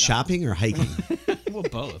 Is that shopping or hiking? well,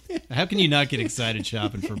 both. How can you not get excited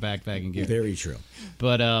shopping for backpacking gear? Very true.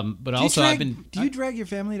 But also I've been Do you drag your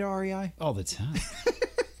family to REI? all the time.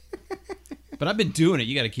 But I've been doing it.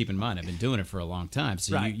 You got to keep in mind, I've been doing it for a long time.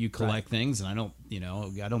 So Right, you collect things, and I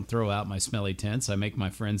don't throw out my smelly tents. I make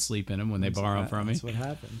my friends sleep in them when they borrow them from me. That's what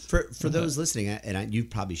happens. For those listening,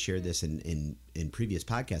 you've probably shared this in previous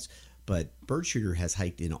podcasts, but Bird Shooter has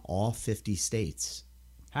hiked in all 50 states.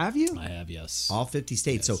 Have you? I have, yes. All 50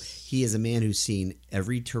 states. So he is a man who's seen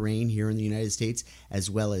every terrain here in the United States,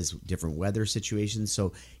 as well as different weather situations.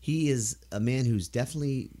 So he is a man who's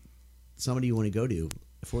definitely somebody you want to go to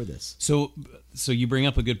for this. So you bring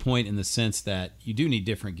up a good point in the sense that you do need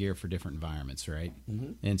different gear for different environments, right?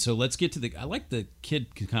 Mm-hmm. And so let's get to I like the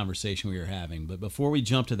kid conversation we were having, but before we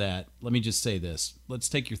jump to that, let me just say this. Let's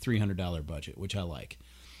take your $300 budget, which I like.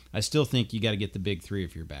 I still think you got to get the big three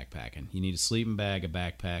if you're backpacking. You need a sleeping bag, a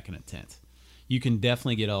backpack, and a tent. You can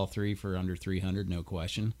definitely get all three for under $300, no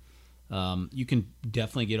question. You can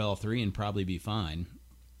definitely get all three and probably be fine.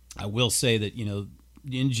 I will say that,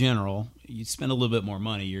 in general, you spend a little bit more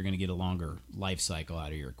money, you're going to get a longer life cycle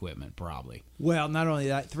out of your equipment, probably. Well, not only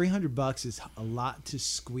that, $300 is a lot to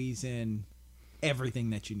squeeze in everything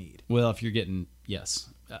that you need. Well, if you're getting,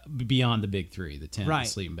 beyond the big three, the tent, Right, the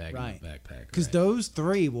sleeping bag, right. and the backpack. Because right. those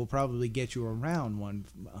three will probably get you around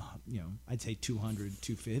I'd say 200,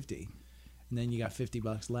 250, and then you got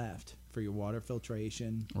 $50 left for your water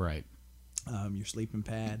filtration, Right. Your sleeping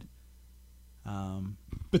pad.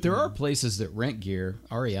 But there are places that rent gear.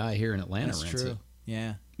 REI here in Atlanta That's rents true. it,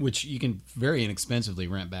 Yeah, which you can very inexpensively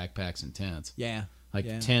rent backpacks and tents. yeah, Like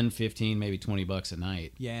yeah. 10, 15, maybe $20 a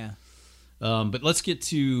night. Yeah. But let's get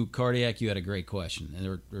to Cardiac. You had a great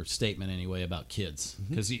question, or statement anyway, about kids.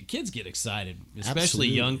 Because kids get excited, especially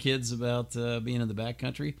Absolutely. young kids, about being in the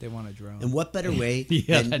backcountry. They want a drone. And what better way?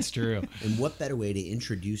 Yeah, than- that's true. And what better way to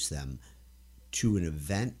introduce them to an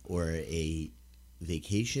event or a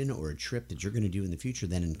vacation or a trip that you're going to do in the future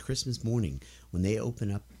than in Christmas morning when they open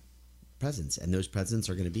up presents? And those presents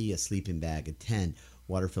are going to be a sleeping bag, a tent,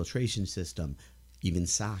 water filtration system, even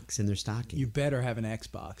socks in their stocking. You better have an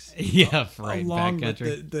Xbox. Yeah, right. Along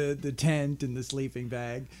Backcountry. with the tent and the sleeping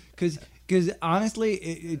bag. Because honestly,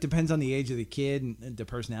 it depends on the age of the kid and the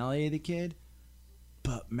personality of the kid.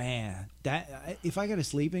 But man, if I got a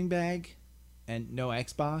sleeping bag and no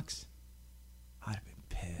Xbox, I'd have been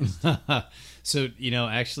pissed. So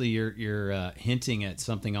actually, you're hinting at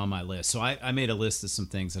something on my list. So I made a list of some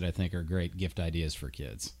things that I think are great gift ideas for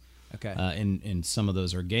kids. Okay. And some of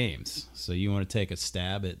those are games. So you want to take a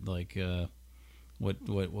stab at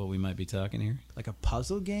what we might be talking here? Like a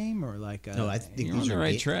puzzle game or like a... No, I think You're these on the are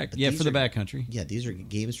right ga- track. but Yeah, these for the are- backcountry. Yeah, these are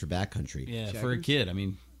games for backcountry. Yeah, for a Checkers? kid. I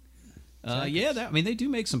mean, they do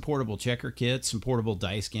make some portable checker kits, some portable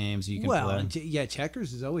dice games you can Well, play. and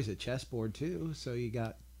checkers is always a chessboard too, so you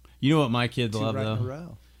got You know what my kids two love right in a though?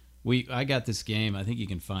 row. I got this game. I think you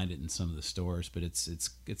can find it in some of the stores, but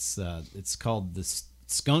it's called the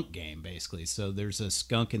skunk game basically. So there's a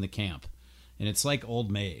skunk in the camp, and it's like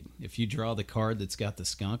Old Maid. If you draw the card that's got the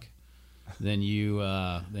skunk, then you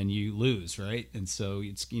lose, right? And so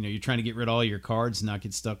it's you're trying to get rid of all your cards and not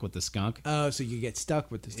get stuck with the skunk. Oh, so you get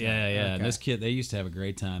stuck with this. Yeah. Okay. And this kid, they used to have a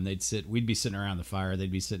great time. We'd be sitting around the fire.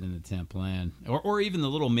 They'd be sitting in the tent playing, or even the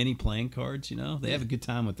little mini playing cards. They have a good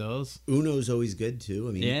time with those. Uno's always good too.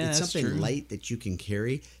 I mean, Yeah, it's that's something true. light that you can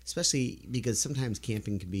carry, especially because sometimes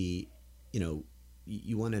camping can be,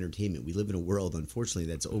 you want entertainment. We live in a world, unfortunately,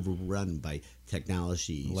 that's overrun by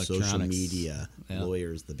technology, social Electronics. media, Yeah.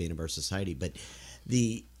 lawyers, the bane of our society. But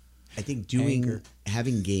I think Anger.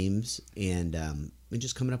 having games and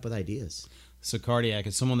just coming up with ideas. So Cardiac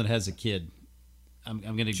is someone that has a kid. I'm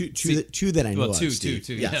going to Two that I know Well, of, two. Steve.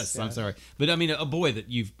 Yes, I'm sorry, but I mean a boy that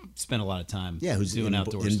you've spent a lot of time. Yeah, who's doing in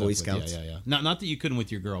outdoor in stuff Boy with. Scouts. Yeah. Not that you couldn't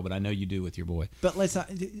with your girl, but I know you do with your boy. But let's not.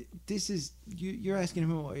 This is you're asking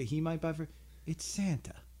him what he might buy for. It's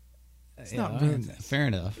Santa. It's not ruin this. Fair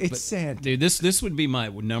enough. It's But, Santa. dude. This would be my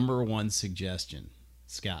number one suggestion,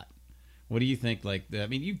 Scott. What do you think? I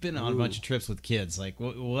mean, you've been on a bunch of trips with kids. Like,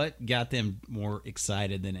 what got them more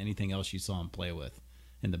excited than anything else you saw them play with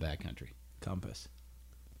in the backcountry? Compass.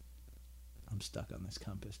 I'm stuck on this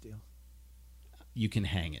compass deal. You can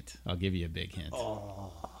hang it. I'll give you a big hint.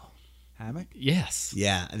 Hammock. Yes.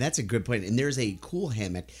 Yeah, and that's a good point. And there's a cool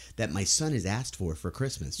hammock that my son has asked for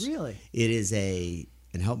Christmas. Really? It is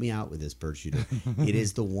and help me out with this, bird shooter. It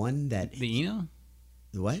is the one that The Eno?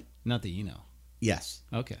 what? Not the Eno. Yes.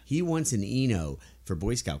 Okay. He wants an Eno for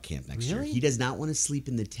Boy Scout camp next year. Really? He does not want to sleep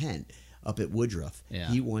in the tent up at Woodruff. Yeah.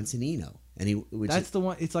 He wants an Eno, and That's the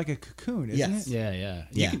one. It's like a cocoon, isn't Yes. it? Yeah.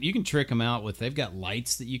 Yeah. You can trick them out with. They've got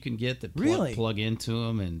lights that you can get that Really? plug into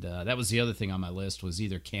them, and that was the other thing on my list was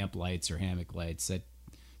either camp lights or hammock lights. That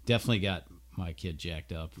definitely got my kid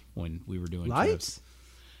jacked up when we were doing Lights? trips.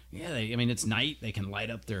 Yeah, it's night. They can light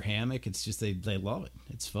up their hammock. It's just they love it.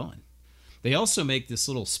 It's fun. They also make this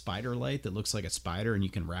little spider light that looks like a spider, and you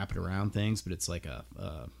can wrap it around things, but it's like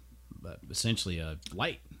essentially a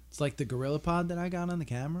light. It's like the Gorilla Pod that I got on the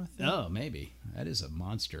camera. Thing. Oh, maybe. That is a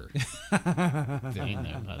monster thing,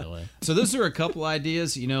 though, by the way. So those are a couple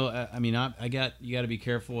ideas. You got to be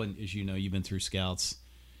careful. And as you know, you've been through Scouts.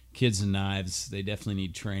 Kids and knives, they definitely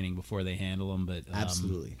need training before they handle them. But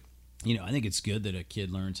absolutely. I think it's good that a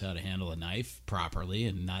kid learns how to handle a knife properly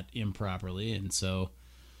and not improperly. And so,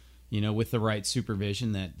 with the right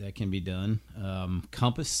supervision, that can be done.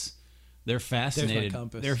 Compass. They're fascinated.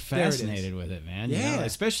 compass. They're There it is. fascinated with it, man. Yeah.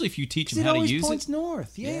 Especially if you teach 'Cause them it how to always use points it.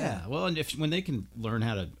 north. Yeah. Well, and when they can learn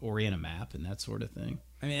how to orient a map and that sort of thing.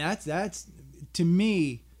 I mean, that's to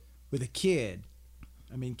me, with a kid.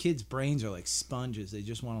 I mean, kids' brains are like sponges. They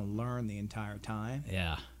just want to learn the entire time.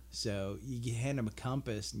 Yeah. So you hand them a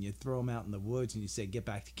compass and you throw them out in the woods and you say, "Get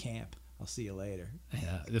back to camp. I'll see you later."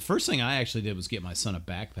 Yeah. The first thing I actually did was get my son a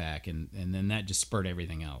backpack, and then that just spurred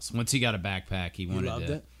everything else. Once he got a backpack, he wanted loved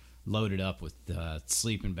to it? load it up with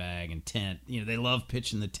sleeping bag and tent. They love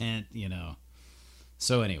pitching the tent.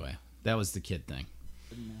 So anyway, that was the kid thing.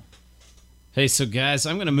 Hey, so guys,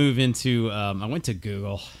 I'm going to move into. I went to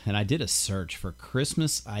Google and I did a search for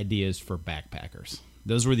Christmas ideas for backpackers.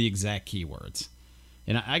 Those were the exact keywords,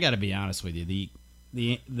 and I got to be honest with you.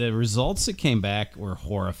 The results that came back were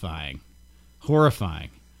horrifying. Horrifying.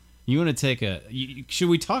 You want to take should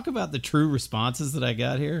we talk about the true responses that I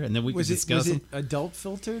got here, and then we can discuss was them? it adult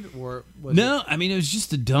filtered or was No, it was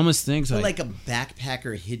just the dumbest things. Like a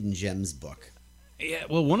backpacker hidden gems book. Yeah,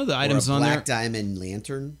 well, one of the Or items a on black there. diamond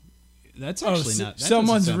lantern. That's Oh, actually not. That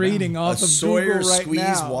someone's doesn't sound reading A off of Sawyer Google right squeeze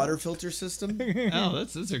now. water filter system. bad. Oh,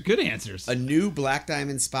 those are good answers. A new black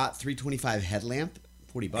diamond spot 325 headlamp.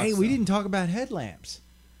 $40. Hey, we though. didn't talk about headlamps.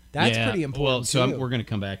 That's Yeah, pretty important. Well, so too. we're going to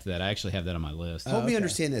come back to that. I actually have that on my list. Help me okay.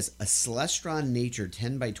 understand this. A Celestron Nature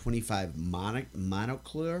 10 by 25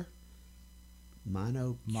 monocular.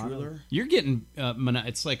 You're getting.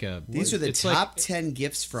 It's like a. These are the it's top Like, 10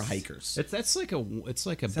 gifts for hikers. it's like a. It's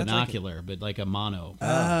like a Sounds like binocular, but like a mono.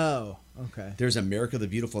 Oh, okay. There's America the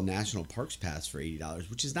Beautiful National Parks Pass for $80,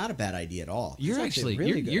 which is not a bad idea at all. You're That's actually actually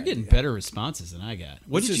a really you're good getting idea. better responses than I got.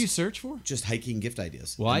 What This did is- you search for? Just hiking gift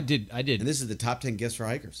ideas. Well, and, I did. And this is the top 10 gifts for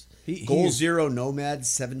hikers. He Goal used- Zero Nomad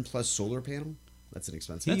 7+ solar panel. That's an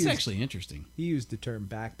expensive. That's used- actually interesting. He used the term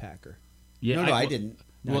backpacker. Yeah, No, I didn't.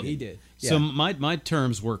 No, Well, he did. So Yeah. my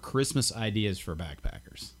terms were Christmas ideas for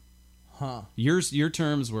backpackers. Huh. Your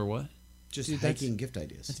terms were what? Just Dude, that's- hiking gift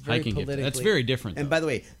ideas. That's very Hiking gift. politically. That's very different. And though. by the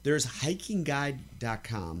way, there's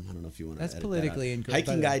hikingguide.com. I don't know if you want to. That's edit politically that out. incorrect,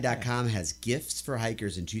 by the way. Hikingguide.com has gifts for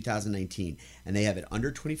hikers in 2019, and they have it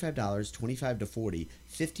under $25, 25 to 40,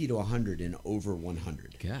 50 to 100, and over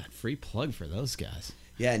 100. God, free plug for those guys.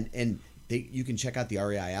 Yeah, and you can check out the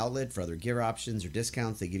REI outlet for other gear options or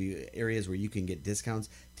discounts. They give you areas where you can get discounts.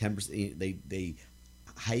 10%. They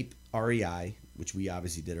hype REI, which we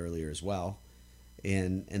obviously did earlier as well,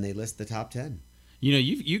 and they list the top 10. You know,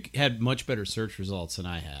 you had much better search results than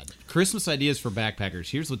I had. Christmas ideas for backpackers.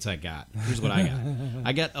 Here's what I got.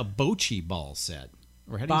 I got a bocce ball set.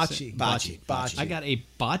 Or how do you say Bocce. it? Bocce. I got a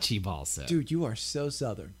bocce ball set. Dude, you are so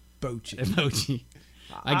southern. Bocce. Bocce.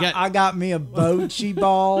 I got me a bocce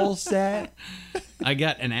ball set. I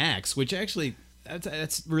got an axe, which actually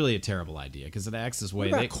that's really a terrible idea because an axe is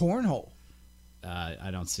way. What about cornhole? I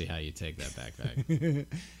don't see how you take that backpack.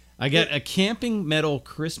 I got a camping metal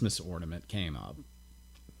Christmas ornament came up.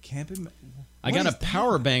 Camping. I got a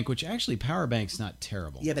power bank, which actually power bank's not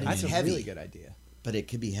terrible. Yeah, but That's it's a heavy. really good idea. But it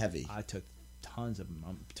could be heavy. I took tons of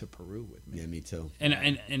them to Peru with me. Yeah, me too.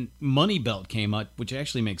 And Money Belt came up, which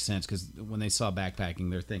actually makes sense because when they saw backpacking,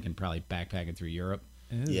 they're thinking probably backpacking through Europe.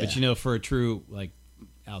 Yeah. But you know, for a true like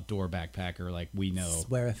outdoor backpacker, like we know,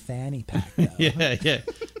 Wear a fanny pack. Though. yeah,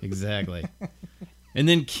 exactly. And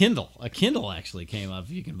then Kindle, a Kindle actually came up,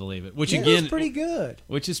 if you can believe it. Which Yeah, again, that's pretty good.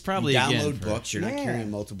 which is You probably download again for- books. You're not Yeah. carrying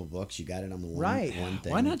multiple books. You got it on the one, Right. one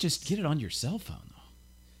thing. Why not just get it on your cell phone though?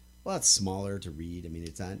 Well, it's smaller to read. I mean,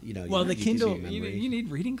 it's on. You know. Well, the you Kindle- can You, memory. you need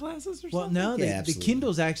reading classes or Well, something? no, the absolutely.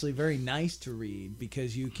 Kindle's actually very nice to read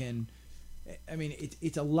because you can. I mean,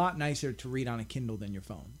 it's a lot nicer to read on a Kindle than your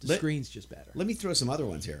phone. The Let- screen's just better. Let me throw some other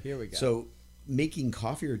ones here. Here we go. So, making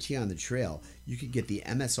coffee or tea on the trail, you could get the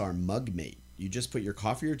MSR Mug Mate. You just put your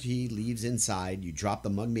coffee or tea leaves inside, you drop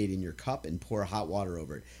the Mug Mate in your cup, and pour hot water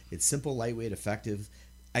over it. It's simple, lightweight, effective,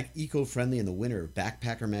 eco-friendly in the winter.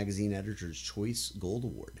 Backpacker Magazine Editor's Choice Gold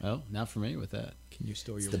Award. Oh, not familiar with that. Can you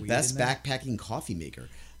store It's your the weed best in there? backpacking coffee maker.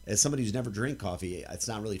 As somebody who's never drank coffee, it's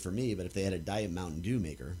not really for me, but if they had a Diet Mountain Dew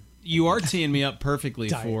maker. You are teeing me up perfectly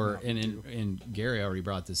Diet for, Mountain and Gary already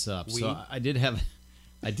brought this up. Weed? So I did have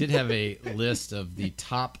a list of the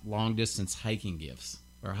top long distance hiking gifts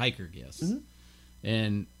or hiker gifts,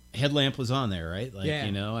 and headlamp was on there, right? Like Yeah.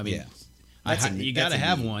 you know, I mean, Yeah. you got to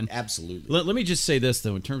have one. Absolutely. Let me just say this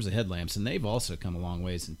though, in terms of headlamps, and they've also come a long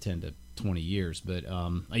ways in 10 to 20 years. But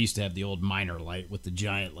I used to have the old miner light with the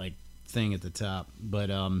giant like thing at the top.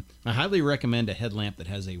 But I highly recommend a headlamp that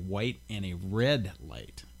has a white and a red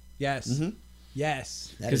light. Yes.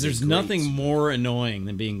 Yes. That Because is a there's great- nothing more annoying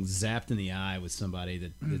than being zapped in the eye with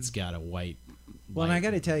somebody that's got a white. Well, and I light.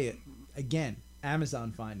 got to tell you, again,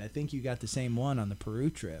 Amazon find. I think you got the same one on the Peru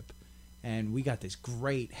trip, and we got this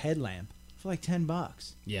great headlamp for like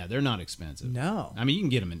 $10. Yeah, they're not expensive. No. I mean you can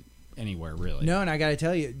get them anywhere really. No, and I got to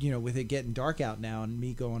tell you, with it getting dark out now and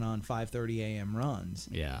me going on 5:30 a.m. runs,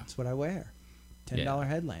 Yeah. that's what I wear. $10 Yeah.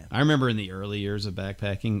 headlamp. I remember in the early years of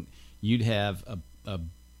backpacking, you'd have a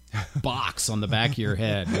box on the back of your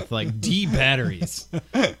head with like D batteries,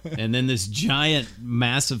 and then this giant,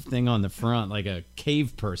 massive thing on the front, like a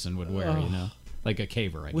cave person would wear. You know, like a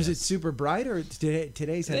caver. I Was it guess. super bright or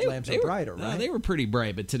today's headlamps are were- brighter, no, right? they were pretty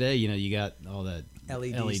bright, but today, you got all that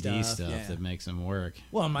LED stuff stuff, yeah. that makes them work.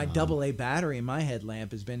 Well, my AA battery in my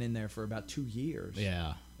headlamp has been in there for about 2 years.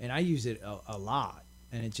 Yeah. And I use it a lot,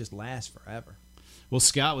 and it just lasts forever. Well,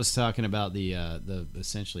 Scott was talking about the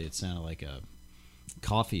essentially it sounded like a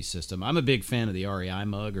coffee system. I'm a big fan of the REI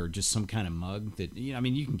mug or just some kind of mug that I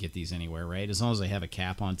mean you can get these anywhere, right? As long as they have a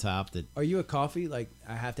cap on top that. Are you a coffee? Like,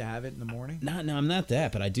 I have to have it in the morning? No, I'm not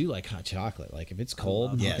that, but I do like hot chocolate. Like if it's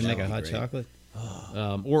cold, Yeah, I can that make a would be hot great. chocolate.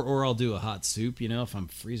 Or I'll do a hot soup, if I'm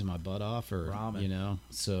freezing my butt off or Ramen.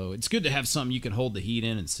 So it's good to have something you can hold the heat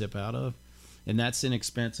in and sip out of. And that's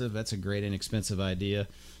inexpensive. That's a great inexpensive idea.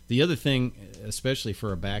 The other thing, especially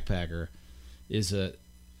for a backpacker, is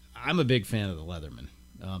I'm a big fan of the Leatherman.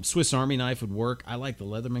 Swiss Army knife would work. I like the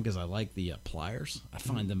Leatherman because I like the pliers. I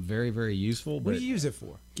find them very, very useful. What But do you use it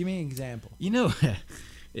for? Give me an example. Because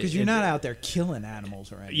Because you're not out there killing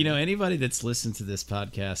animals or anything. Anybody that's listened to this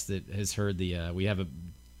podcast that has heard we have a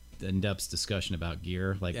in-depth discussion about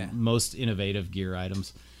gear, like Yeah. most innovative gear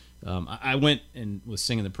items. I went and was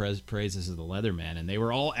singing the praises of the Leatherman, and they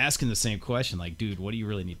were all asking the same question, like, dude, what do you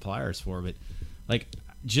really need pliers for? But like,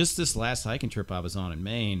 just this last hiking trip I was on in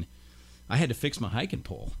Maine, I had to fix my hiking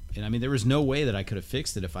pole, and I mean, there was no way that I could have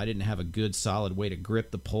fixed it if I didn't have a good, solid way to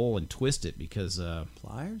grip the pole and twist it because,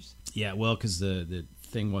 Pliers? yeah, well, because the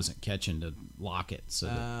thing wasn't catching to lock it, so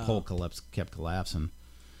the pole kept collapsing.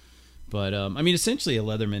 But I mean, essentially, a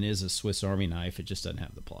Leatherman is a Swiss Army knife. It just doesn't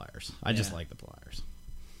have the pliers. I just like the pliers.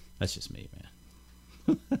 That's just me,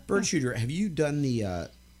 man. Bird shooter, have you done the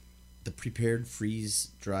prepared freeze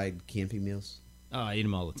dried camping meals? Oh, I eat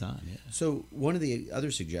them all the time. Yeah. So one of the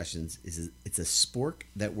other suggestions is it's a spork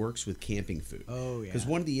that works with camping food. Oh, yeah. Because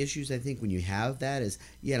one of the issues I think when you have that is,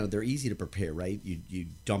 they're easy to prepare, right? You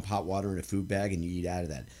dump hot water in a food bag and you eat out of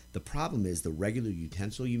that. The problem is the regular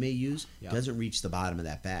utensil you may use doesn't reach the bottom of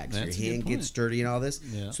that bag, so That's a your good hand point. gets dirty and all this.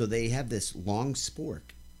 Yeah. So they have this long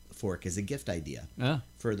fork as a gift idea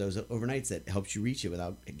for those overnights that helps you reach it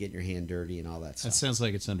without getting your hand dirty and all that That stuff. sounds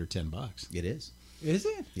like it's under $10. It is. Is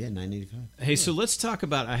it? Yeah, $9.85. Hey, so let's talk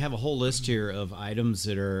about. I have a whole list here of items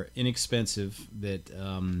that are inexpensive that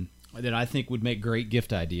that I think would make great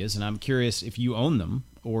gift ideas, and I'm curious if you own them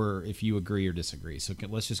or if you agree or disagree. So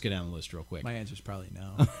let's just get down the list real quick. My answer's probably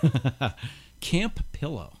no. Camp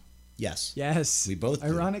pillow. Yes. Yes. We both do.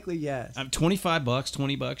 Ironically, yes. $25,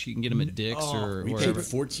 $20. You can get them at Dick's or We paid wherever.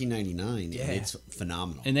 $14.99, Yeah. and it's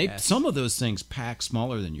phenomenal. And they Yes. some of those things pack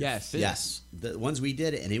smaller than your Yes. fist. Yes, the ones we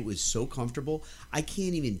did, and it was so comfortable. I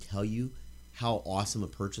can't even tell you how awesome a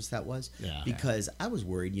purchase that was. Yeah. Because I was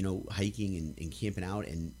worried, hiking and camping out,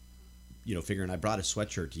 and figuring I brought a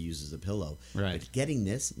sweatshirt to use as a pillow. Right. But getting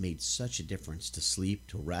this made such a difference to sleep,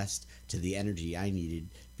 to rest, to the energy I needed,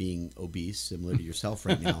 being obese, similar to yourself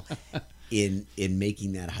right now, in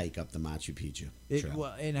making that hike up the Machu Picchu trail.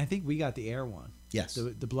 Well, and I think we got the air one. Yes.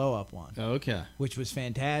 The blow up one, Okay. which was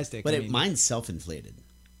fantastic. But I mean, mine's self-inflated.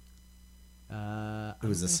 It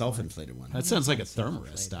was a self-inflated one. That sounds like a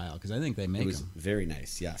Thermarest style because I think they make It was them. very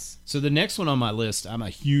nice. Yes. So the next one on my list, I'm a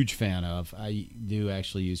huge fan of. I do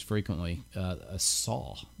actually use frequently a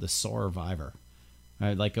saw, the Sawreviver,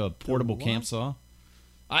 like a portable what? camp saw.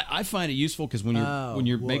 I find it useful because when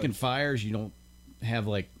you're wood. making fires, you don't have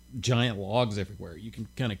like giant logs everywhere. You can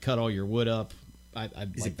kind of cut all your wood up.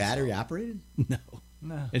 Is it battery operated? No,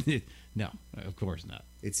 No. no, of course not.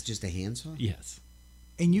 It's just a handsaw? Yes.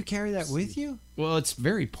 And you carry that with you? Well, it's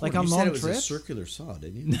very Like portable. on You said long it was a trips? circular saw,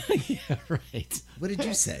 didn't you? Yeah, right. What did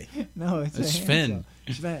you say? No, it's A a Sven.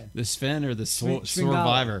 Sven. The Sven or the Svingala.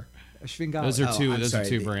 Sawreviver. A Schwingala. Those are Oh, two. I'm Those sorry. are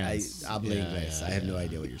two brands. I have no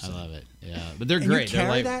idea what you're saying. I love it. Yeah, but they're And great. you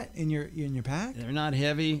carry they're light. that in your pack? They're not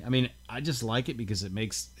heavy. I mean, I just like it because it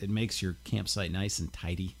makes your campsite nice and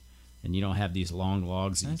tidy, and you don't have these long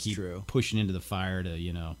logs that That's you keep true. pushing into the fire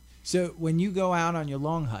to So when you go out on your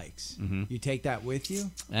long hikes, you take that with you,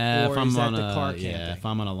 or if I'm is that on the a car yeah, camping? if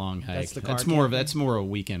I'm on a long hike, That's the car more camping? that's more a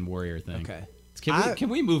weekend warrior thing. Okay. Can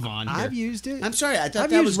we move on here? I've used it. I'm sorry, I thought I've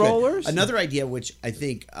that used was rollers. good. Another idea, which I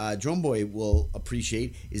think Drone Boy will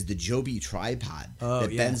appreciate, is the Joby tripod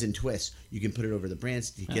that yeah. bends and twists. You can put it over the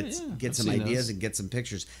branch to get I've some seen ideas those. and get some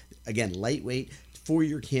pictures. Again, lightweight for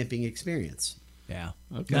your camping experience. Yeah.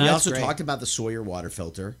 Okay. we that's also great. talked about the Sawyer water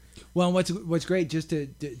filter. Well, what's great, just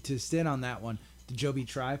to sit on that one, the Joby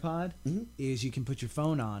tripod is you can put your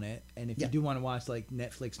phone on it, and if Yeah. you do want to watch like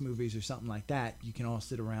Netflix movies or something like that, you can all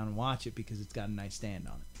sit around and watch it because it's got a nice stand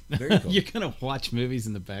on it. Very cool. You're gonna watch movies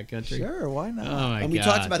in the backcountry? Sure, why not? Oh my And we god!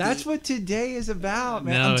 talked about That's what today is about,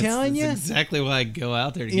 man. No, I'm it's- telling you. it's exactly why I go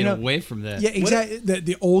out there to You get know, away from that. Yeah, exactly.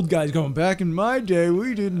 The old guys going, back in my day,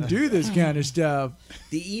 we didn't do this kind of stuff.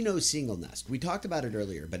 the Eno single nest. We talked about it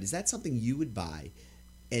earlier, but is that something you would buy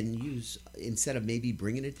and use instead of maybe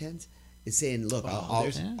bringing a tent? Is saying, look,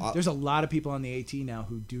 There's a lot of people on the AT now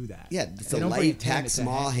who do that. Yeah, it's They a don't bring light, tent, tack, it's a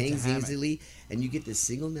small, it's a hangs hammock. easily, and you get this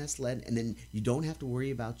single nest lead, and then you don't have to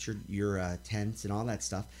worry about your tents and all that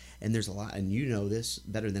stuff. And there's a lot, and you know this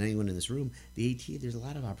better than anyone in this room. The AT, there's a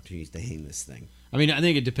lot of opportunities to hang this thing. I mean, I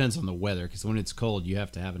think it depends on the weather because when it's cold, you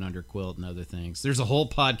have to have an underquilt and other things. There's a whole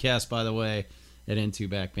podcast, by the way, at Into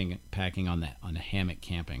Backpacking on hammock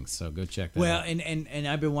camping. So go check that Well, out. and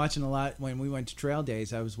I've been watching a lot when we went to Trail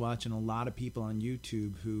Days. I was watching a lot of people on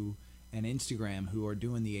YouTube and Instagram who are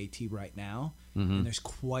doing the AT right now, and there's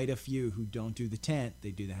quite a few who don't do the tent; they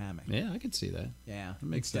do the hammock. Yeah, I could see that. Yeah, That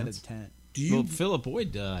makes instead sense. of the tent. Do you Well, Philip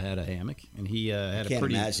Boyd had a hammock, and he had a can't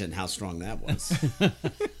pretty. imagine how strong that was.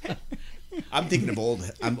 I'm thinking of old.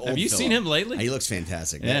 Have you seen him lately? He looks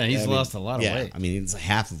fantastic. Yeah, he's lost a lot of weight. I mean, it's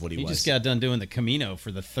half of what he He was. just got done doing the Camino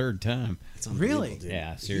for the third time. It's unbelievable, Really? dude.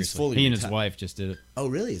 Yeah, He's seriously. fully He and his reti- wife just did it. Oh,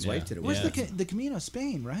 really? His Yeah. wife did it. Where's with Yeah. him. the Camino?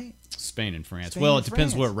 Spain, right? Spain and France. Spain well, and it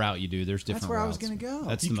depends France. what route you do. There's different That's where I was routes. gonna go.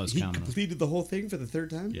 That's the most He common. completed the whole thing for the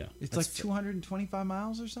third time. Yeah. It's like 225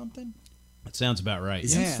 miles or something. That sounds about right.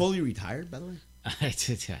 Is Yeah. he fully retired, by the way? I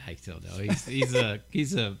don't know.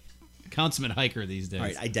 He's a consummate hiker these days. All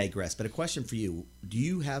right, I digress. But a question for you: do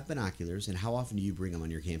you have binoculars, and how often do you bring them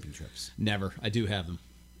on your camping trips? Never. I do have them.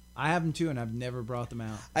 I have them too, and I've never brought them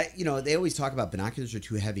out. They always talk about binoculars are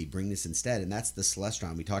too heavy. Bring this instead, and that's the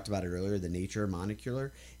Celestron. We talked about it earlier. The Nature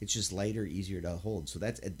Monocular. It's just lighter, easier to hold. So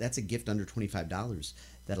that's a gift under $25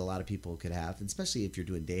 that a lot of people could have, especially if you're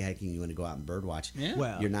doing day hiking. And you want to go out and bird watch. Yeah.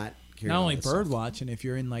 Well, You're not carrying not all only this bird stuff. watching. If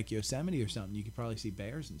you're in like Yosemite or something, you could probably see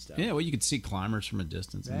bears and stuff. Yeah, well, you could see climbers from a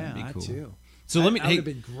distance. And yeah, that'd be I cool. too. So let me. I would Hey, have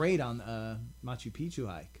been great on Machu Picchu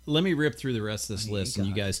hike. let me rip through the rest of this On the list, and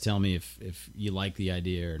you Inca guys tell me if you like the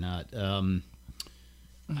idea or not.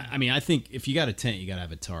 I mean, I think if you got a tent, you got to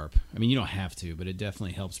have a tarp. I mean, you don't have to, but it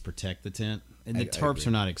definitely helps protect the tent. And the I tarps agree.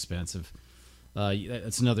 are not expensive.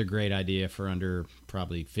 That's another great idea for under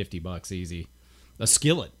probably $50 easy. A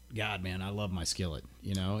skillet. God, man, I love my skillet.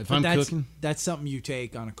 You know, if I'm cooking. That's something you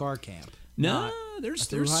take on a car camp. No, not there's a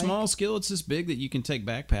through hike? small skillets this big that you can take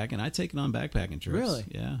backpacking. I take it on backpacking trips. Really?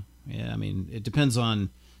 Yeah. I mean, it depends on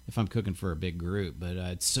if I'm cooking for a big group, but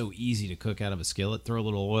it's so easy to cook out of a skillet. Throw a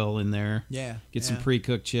little oil in there. Yeah. Get some yeah.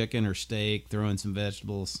 pre-cooked chicken or steak. Throw in some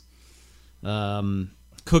vegetables.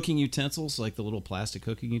 Cooking utensils, like the little plastic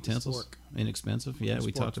cooking utensils, Spork. inexpensive. Yeah,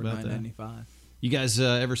 we Spork talked for about that. $9.95. You guys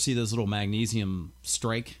ever see those little magnesium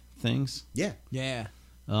strike things? Yeah. Yeah.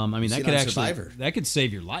 I mean, See that it could on actually Survivor. that could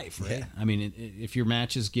save your life, right? Yeah. I mean, if your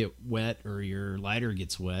matches get wet or your lighter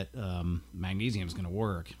gets wet, magnesium's going to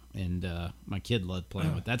work. And my kid loved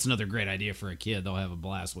playing with. That's another great idea for a kid. They'll have a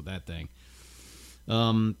blast with that thing.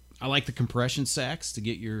 I like the compression sacks to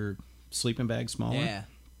get your sleeping bag smaller. Yeah.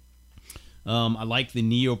 I like the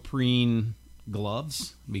neoprene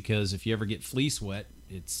gloves because if you ever get fleece wet,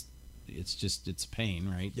 it's pain,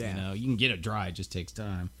 right? Yeah. You know, you can get it dry, it just takes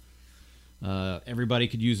time. Everybody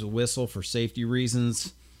could use a whistle for safety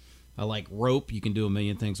reasons. I like rope. You can do a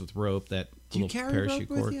million things with rope. That Do you little carry parachute rope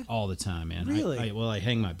with cord you? all the time, man. Really? I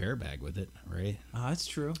hang my bear bag with it, right? Oh, that's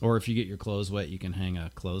true. Or if you get your clothes wet, you can hang a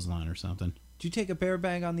clothesline or something. Did you take a bear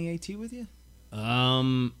bag on the AT with you?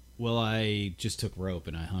 Well, I just took rope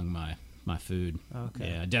and I hung my food. Okay.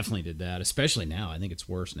 Yeah, I definitely did that. Especially now, I think it's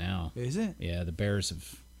worse now. Is it? Yeah, the bears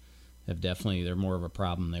have definitely, they're more of a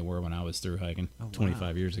problem than they were when I was through hiking Oh, wow.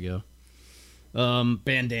 25 years ago.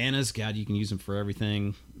 Bandanas, God, you can use them for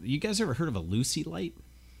everything. You guys ever heard of a Lucy light?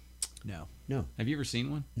 No. No. Have you ever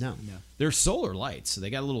seen one? No. No. They're solar lights. So they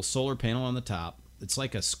got a little solar panel on the top. It's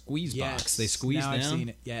like a squeeze box. They squeeze now down, I've seen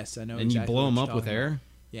it. Yes, I know. and exactly you blow what them you're up with talking about. air.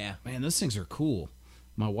 Yeah. Man, those things are cool.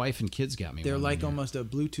 My wife and kids got me They're one like year. almost a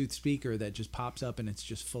Bluetooth speaker that just pops up and it's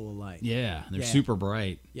just full of light. Yeah, they're Yeah. super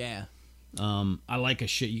bright. Yeah. I like a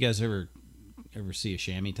shit. You guys ever see a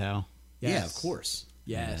chamois towel? Yeah, Yes. of course.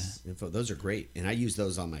 Yes. Those are great, and I use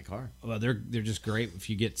those on my car. Well, they're just great if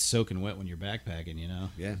you get soaking wet when you're backpacking. You know,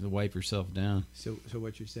 Yeah. to wipe yourself down. So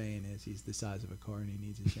what you're saying is he's the size of a car and he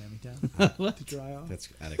needs a chamois towel to dry off. That's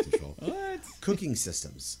out of control. What? Cooking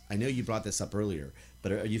systems. I know you brought this up earlier,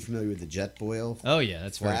 but are you familiar with the JetBoil Oh yeah,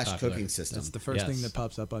 that's very flash popular. cooking system? That's the first thing Yes. that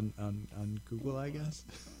pops up on Google, I guess.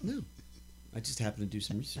 No, I just happened to do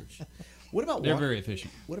some research. What about They're very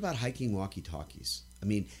efficient. What about hiking walkie-talkies? I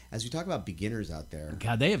mean, as we talk about beginners out there,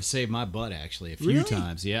 God, they have saved my butt actually a few Really?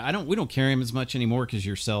 times. Yeah, we don't carry them as much anymore because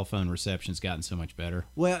your cell phone reception's gotten so much better.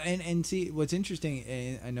 Well, and see what's interesting.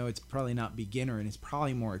 And I know it's probably not beginner, and it's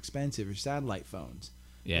probably more expensive. Are satellite phones.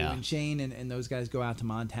 Yeah. When Shane and those guys go out to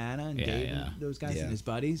Montana, and Yeah, Dave yeah. and those guys Yeah. and his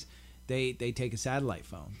buddies, they take a satellite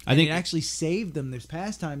phone. I And think- it actually saved them this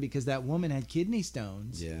past time because that woman had kidney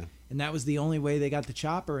stones. yeah, And that was the only way they got the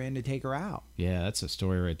chopper in to take her out. Yeah, that's a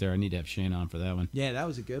story right there. I need to have Shane on for that one. Yeah, that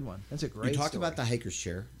was a good one. That's a great. you talked story. about the hiker's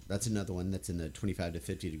chair. That's another one that's in the 25 to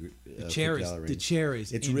 50 degree. the cherries. $50 The range.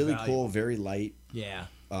 cherries. It's really cool, very light. Yeah.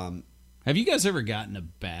 Have you guys ever gotten a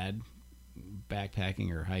bad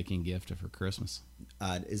backpacking or hiking gift for Christmas?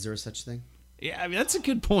 Is there a such thing? Yeah, I mean, that's a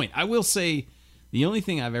good point. I will say the only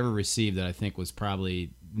thing I've ever received that I think was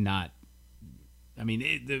probably not, I mean,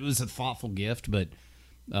 it was a thoughtful gift, but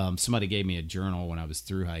somebody gave me a journal when I was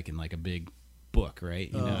through hiking, like a big book, right?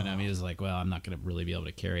 You know what I mean? It was like, well, I'm not going to really be able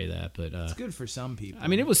to carry that, but It's good for some people. I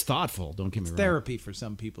mean, it was thoughtful. Don't get me It's wrong. therapy for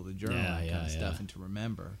some people to journal Yeah, that yeah, kind of stuff yeah. and to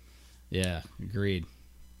remember. Yeah, agreed.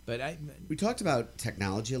 But We talked about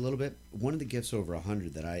technology a little bit. One of the gifts over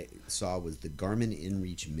 100 that I saw was the Garmin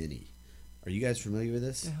InReach Mini. Are you guys familiar with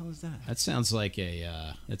this? what the hell is that? That sounds like a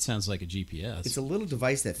GPS. It's a little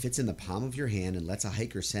device that fits in the palm of your hand and lets a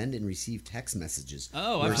hiker send and receive text messages.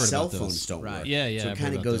 Oh, where I've heard cell about those. phones don't Right. work. Yeah, yeah, So it I've kind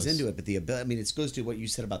heard of about goes those. into it, but the ability, I mean, it goes to what you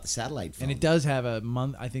said about the satellite phone. And it does have a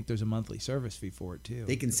month. I think there's a monthly service fee for it too.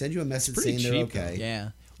 They can send you a message pretty saying they're cheap, okay. Yeah.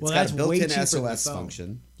 Well, got that's a way built-in cheaper than the SOS phone.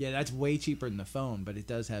 function. Yeah, that's way cheaper than the phone, but it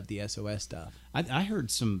does have the SOS stuff. I heard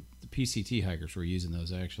some PCT hikers were using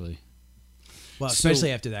those actually. Well, So- especially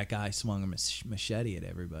after that guy swung a machete at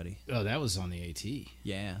everybody. Oh, that was on the AT.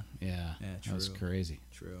 Yeah, Yeah, Yeah, that was true. crazy.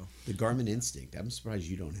 true. The Garmin Instinct. I'm surprised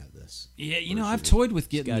you don't have this. Yeah, you know, Or I've should toyed with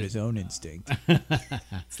He's getting got his own instinct.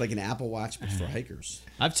 It's like an Apple Watch, but for hikers.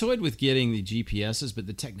 I've toyed with getting the GPSs, but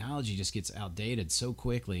the technology just gets outdated so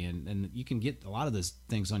quickly, and you can get a lot of those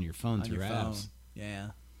things on your phone On through your apps. phone.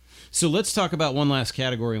 Yeah. So let's talk about one last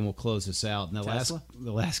category, and we'll close this out. And Tesla?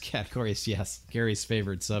 the last category is Gary's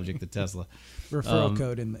favorite subject, the Tesla. Referral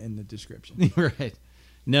code in the description. Right?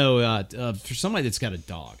 No, for somebody that's got a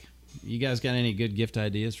dog. You guys got any good gift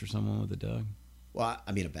ideas for someone with a dog? Well,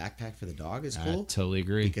 I mean, a backpack for the dog is I cool totally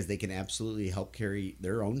agree. because they can absolutely help carry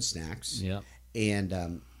their own snacks. Yep.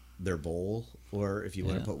 And their bowl, or if you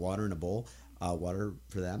want Yeah. to put water in a bowl, water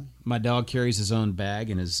for them. My dog carries his own bag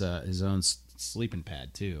and his own sleeping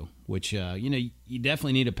pad too, which you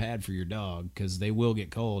definitely need a pad for your dog because they will get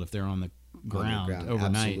cold if they're on the ground, On the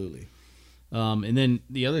overnight. Absolutely. And then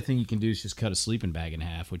the other thing you can do is just cut a sleeping bag in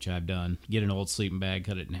half, which I've done. Get an old sleeping bag,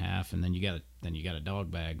 cut it in half, and then you got a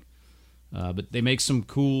dog bag. But they make some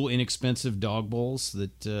cool, inexpensive dog bowls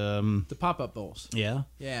that The pop-up bowls. yeah.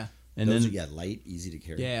 Yeah. And Those then are light, easy to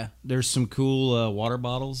carry. Yeah. there's some cool water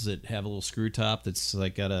bottles that have a little screw top that's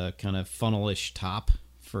like got a kind of funnel-ish top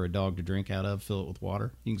for a dog to drink out of. Fill it with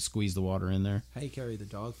water. You can squeeze the water in there. How do you carry the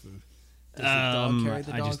dog food? Does the dog carry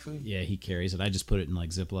the dog food? Yeah, he carries it. I just put it in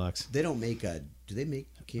like Ziplocs. They don't make do they make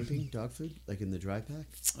camping dog food like in the dry pack?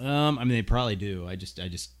 I mean, they probably do. I just,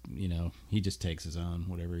 he just takes his own,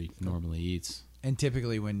 whatever he normally eats. And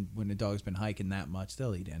typically when a dog's been hiking that much,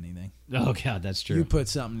 they'll eat anything. Oh God, that's true. You put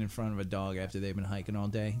something in front of a dog after they've been hiking all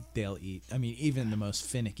day, they'll eat. I mean, even the most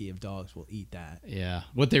finicky of dogs will eat that. Yeah,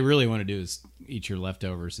 what they really want to do is eat your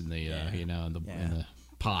leftovers in the in the Yeah.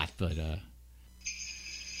 pot. But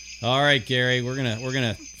all right, Gary, we're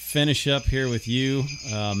gonna finish up here with you.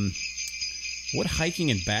 What hiking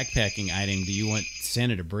and backpacking item do you want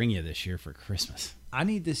Santa to bring you this year for Christmas? I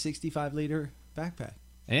need the 65-liter backpack.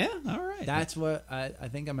 Yeah, all right. That's what I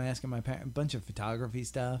think I'm asking my parents. A bunch of photography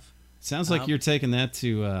stuff. Sounds like you're taking that to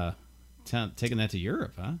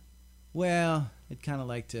Europe, huh? Well, it kind of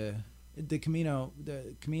like the El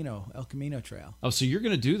Camino Trail. Oh, so you're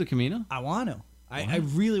gonna do the Camino? I want to. I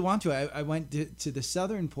really want to. I went to the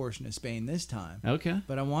southern portion of Spain this time. Okay.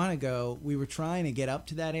 But I want to go. We were trying to get up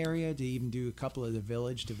to that area to even do a couple of the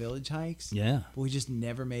village-to-village hikes. Yeah. But we just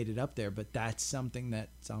never made it up there. But that's something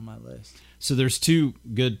that's on my list. So there's two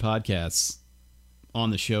good podcasts on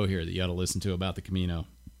the show here that you ought to listen to about the Camino.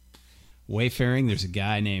 Wayfaring, there's a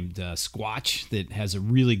guy named Squatch that has a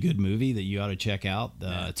really good movie that you ought to check out.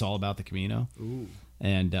 It's all about the Camino. Ooh.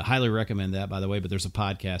 And highly recommend that, by the way. But there's a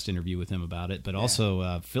podcast interview with him about it. But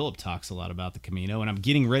also, Philip talks a lot about the Camino. And I'm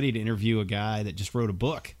getting ready to interview a guy that just wrote a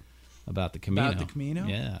book about the Camino. About the Camino?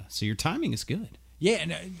 Yeah. So your timing is good. Yeah,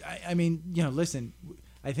 and I mean, listen,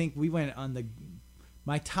 I think we went on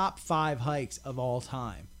my top 5 hikes of all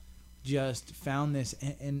time. Just found this,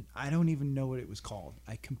 and I don't even know what it was called.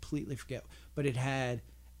 I completely forget. But it had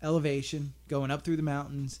elevation going up through the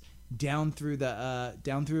mountains, down through a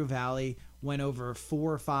valley, went over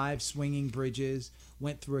 4 or 5 swinging bridges,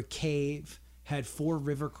 went through a cave, had 4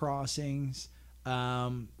 river crossings,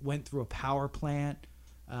 went through a power plant.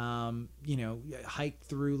 Hiked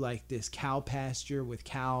through like this cow pasture with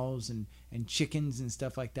cows and chickens and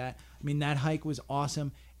stuff like that. I mean, that hike was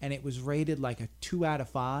awesome, and it was rated like a 2 out of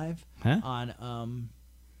 5 Huh?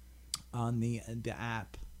 on the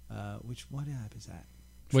app. What app is that?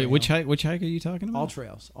 Wait, Trail. which hike are you talking about? All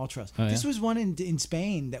Trails. Oh, This yeah. was one in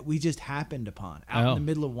Spain that we just happened upon out in the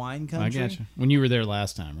middle of wine I country. got you. When you were there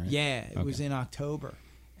last time, right? Yeah, it was in October,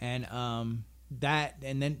 and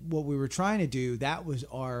then what we were trying to do, that was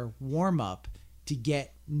our warm up to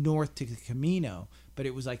get north to the Camino, but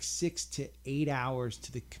it was like 6 to 8 hours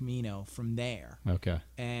to the Camino from there, Okay.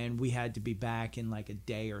 and we had to be back in like a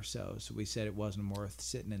day or so. So we said it wasn't worth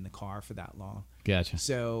sitting in the car for that long. Gotcha.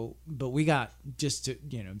 So, but we got I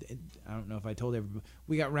don't know if I told everybody,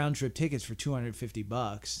 we got round trip tickets for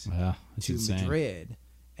 $250 Wow, that's to insane. Madrid,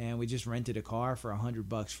 and we just rented a car for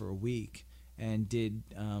 $100 for a week, and did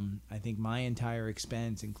I think my entire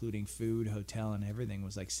expense, including food, hotel, and everything,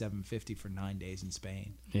 was like $750 for 9 days in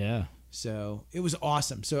Spain. Yeah. So it was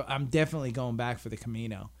awesome. So I'm definitely going back for the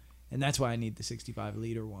Camino, and that's why I need the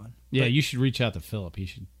 65-liter one. Yeah, you should reach out to Philip. He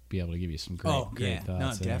should be able to give you some great No,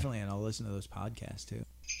 thoughts. there. definitely, and I'll listen to those podcasts too.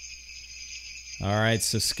 All right,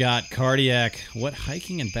 so Scott, Cardiac, what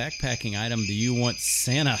hiking and backpacking item do you want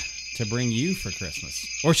Santa to bring you for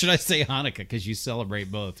Christmas. Or should I say Hanukkah, because you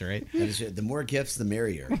celebrate both, right? The more gifts, the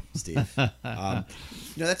merrier, Steve.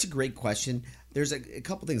 That's a great question. There's a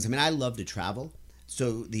couple things. I mean, I love to travel.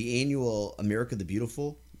 So the annual America the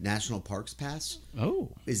Beautiful National Parks Pass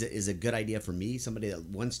is a good idea for me, somebody that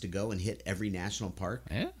wants to go and hit every national park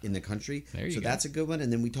in the country. So that's a good one.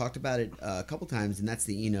 And then we talked about it a couple times, and that's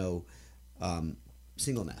the Eno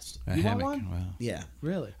single nest. A You want hammock. one? Wow. Yeah.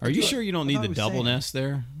 Really? Are you sure you don't I need thought the it was double sand. nest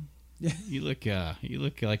there? You look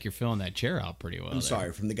like you're filling that chair out pretty well. I'm there.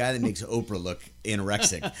 sorry, from the guy that makes Oprah look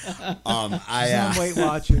anorexic. Some Weight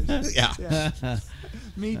Watchers. Yeah.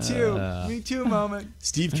 Me too. Me too moment.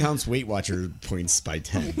 Steve counts Weight Watcher points by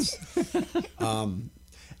tens.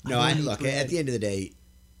 Look, at the end of the day,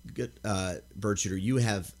 good, bird shooter, you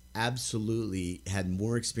have absolutely had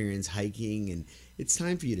more experience hiking, and it's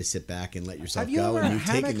time for you to sit back and let yourself Have you go. ever And you've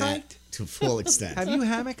taken hammock that hiked? to full extent. Have you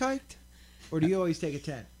hammock hiked? Or do you always take a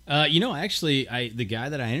tent? Actually, the guy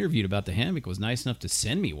that I interviewed about the hammock was nice enough to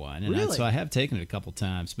send me one, and Really? so I have taken it a couple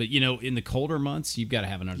times. But in the colder months, you've got to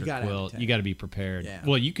have an gotta have a underquilt. tent. You got to be prepared. Yeah.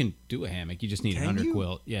 Well, you can do a hammock. You just need an Can you?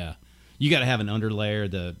 underquilt. Yeah, you got to have an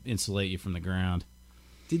underlayer to insulate you from the ground.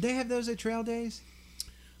 Did they have those at Trail Days?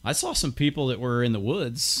 I saw some people that were in the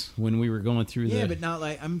woods when we were going through Yeah, the. but not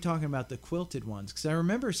like I'm talking about the quilted ones because I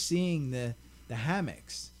remember seeing the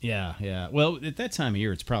hammocks. Yeah. Well, at that time of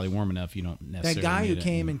year, it's probably warm enough. You don't necessarily. That guy who need it.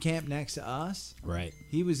 came and camped next to us, Right.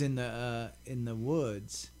 he was in the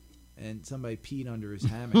woods, and somebody peed under his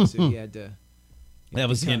hammock, so he had to. That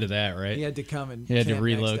was the end of that, right? He had to come and He had to camp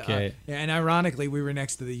next relocate. us. Yeah, and ironically, we were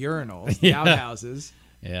next to the urinals, the outhouses,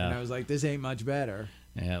 Yeah. and I was like, "This ain't much better."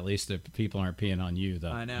 Yeah. At least the people aren't peeing on you,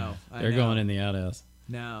 though. I know. They're going in the outhouse.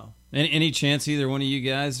 No. Any chance either one of you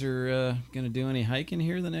guys are going to do any hiking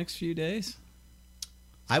here the next few days?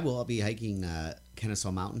 I will. I'll be hiking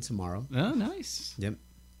Kennesaw Mountain tomorrow. Oh, nice. Yep.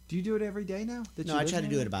 Do you do it every day now? that No, you I live try to in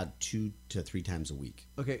do LA? it about 2 to 3 times a week.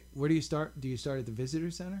 Okay, where do you start? Do you start at the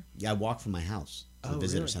visitor center? Yeah, I walk from my house to the Oh,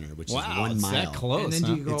 visitor really? center, which Wow, is 1 it's mile. that close. and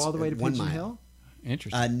then do you go It's all the way to 1 Pigeon mile. Hill?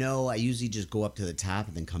 Interesting. No, I usually just go up to the top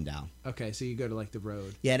and then come down. Okay, so you go to like the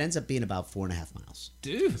road. Yeah, it ends up being about 4.5 miles.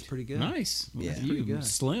 Dude, That's pretty good. Nice. Yeah. You Pretty good.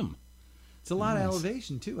 slim. It's a lot Nice. of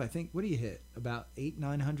elevation too. I think. What do you hit? About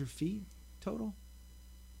 800-900 feet total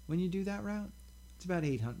when you do that route. It's about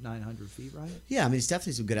 800-900 feet, right? Yeah, I mean, it's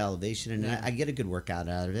definitely some good elevation, and Yeah. I get a good workout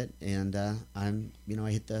out of it. And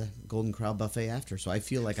I hit the Golden Corral buffet after, so I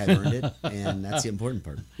feel like I've earned it, and that's the important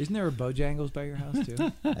part, Isn't there a Bojangles by your house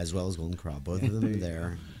too? as well as Golden Corral. Both of them are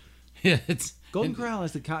there. Yeah, it's Golden Corral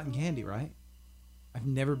has the cotton candy, right? I've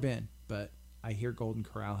never been, but I hear Golden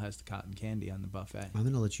Corral has the cotton candy on the buffet. I'm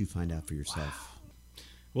going to let you find out for yourself.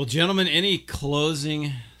 Well, gentlemen, any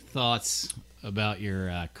closing thoughts about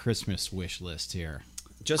your Christmas wish list here,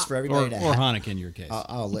 Just for or everybody to have. Hanukkah in your case?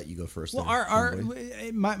 I'll let you go first. Well, then,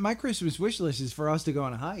 homeboy. my Christmas wish list is for us to go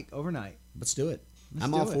on a hike overnight. Let's do it. Let's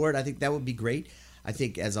I'm do all it. for it. I think that would be great. I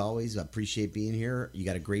think, as always, I appreciate being here. You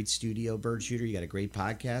got a great studio, Bird Shooter. You got a great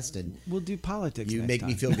podcast, and We'll do politics. you next make me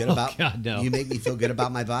time. feel good Oh, about. God, no. You make me feel good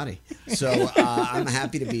about my body. So I'm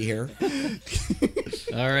happy to be here.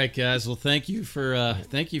 All right, guys. Well, thank you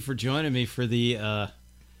for joining me for the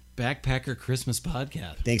Backpacker Christmas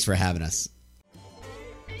podcast. Thanks for having us.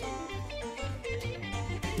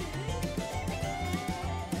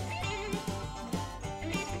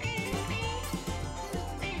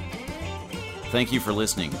 Thank you for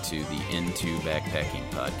listening to the Into Backpacking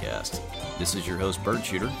podcast. This is your host, Bird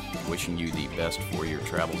Shooter, wishing you the best for your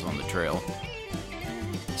travels on the trail.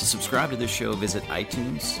 To subscribe to this show, visit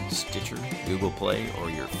iTunes, Stitcher, Google Play, or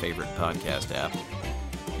your favorite podcast app,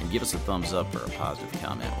 and give us a thumbs up or a positive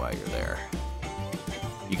comment while you're there.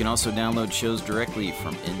 You can also download shows directly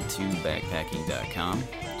from intobackpacking.com.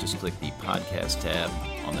 Just click the podcast tab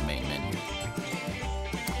on the main menu.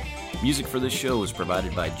 Music for this show was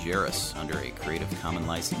provided by Jairus under a Creative Commons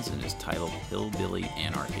license and is titled Hillbilly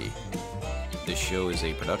Anarchy. This show is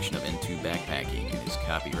a production of Into Backpacking and is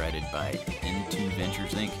copyrighted by Into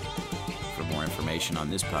Ventures, Inc. For more information on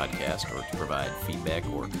this podcast or to provide feedback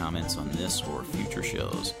or comments on this or future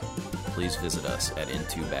shows, please visit us at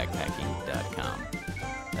intobackpacking.com.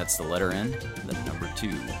 That's the letter N, the number 2,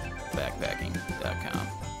 backpacking.com.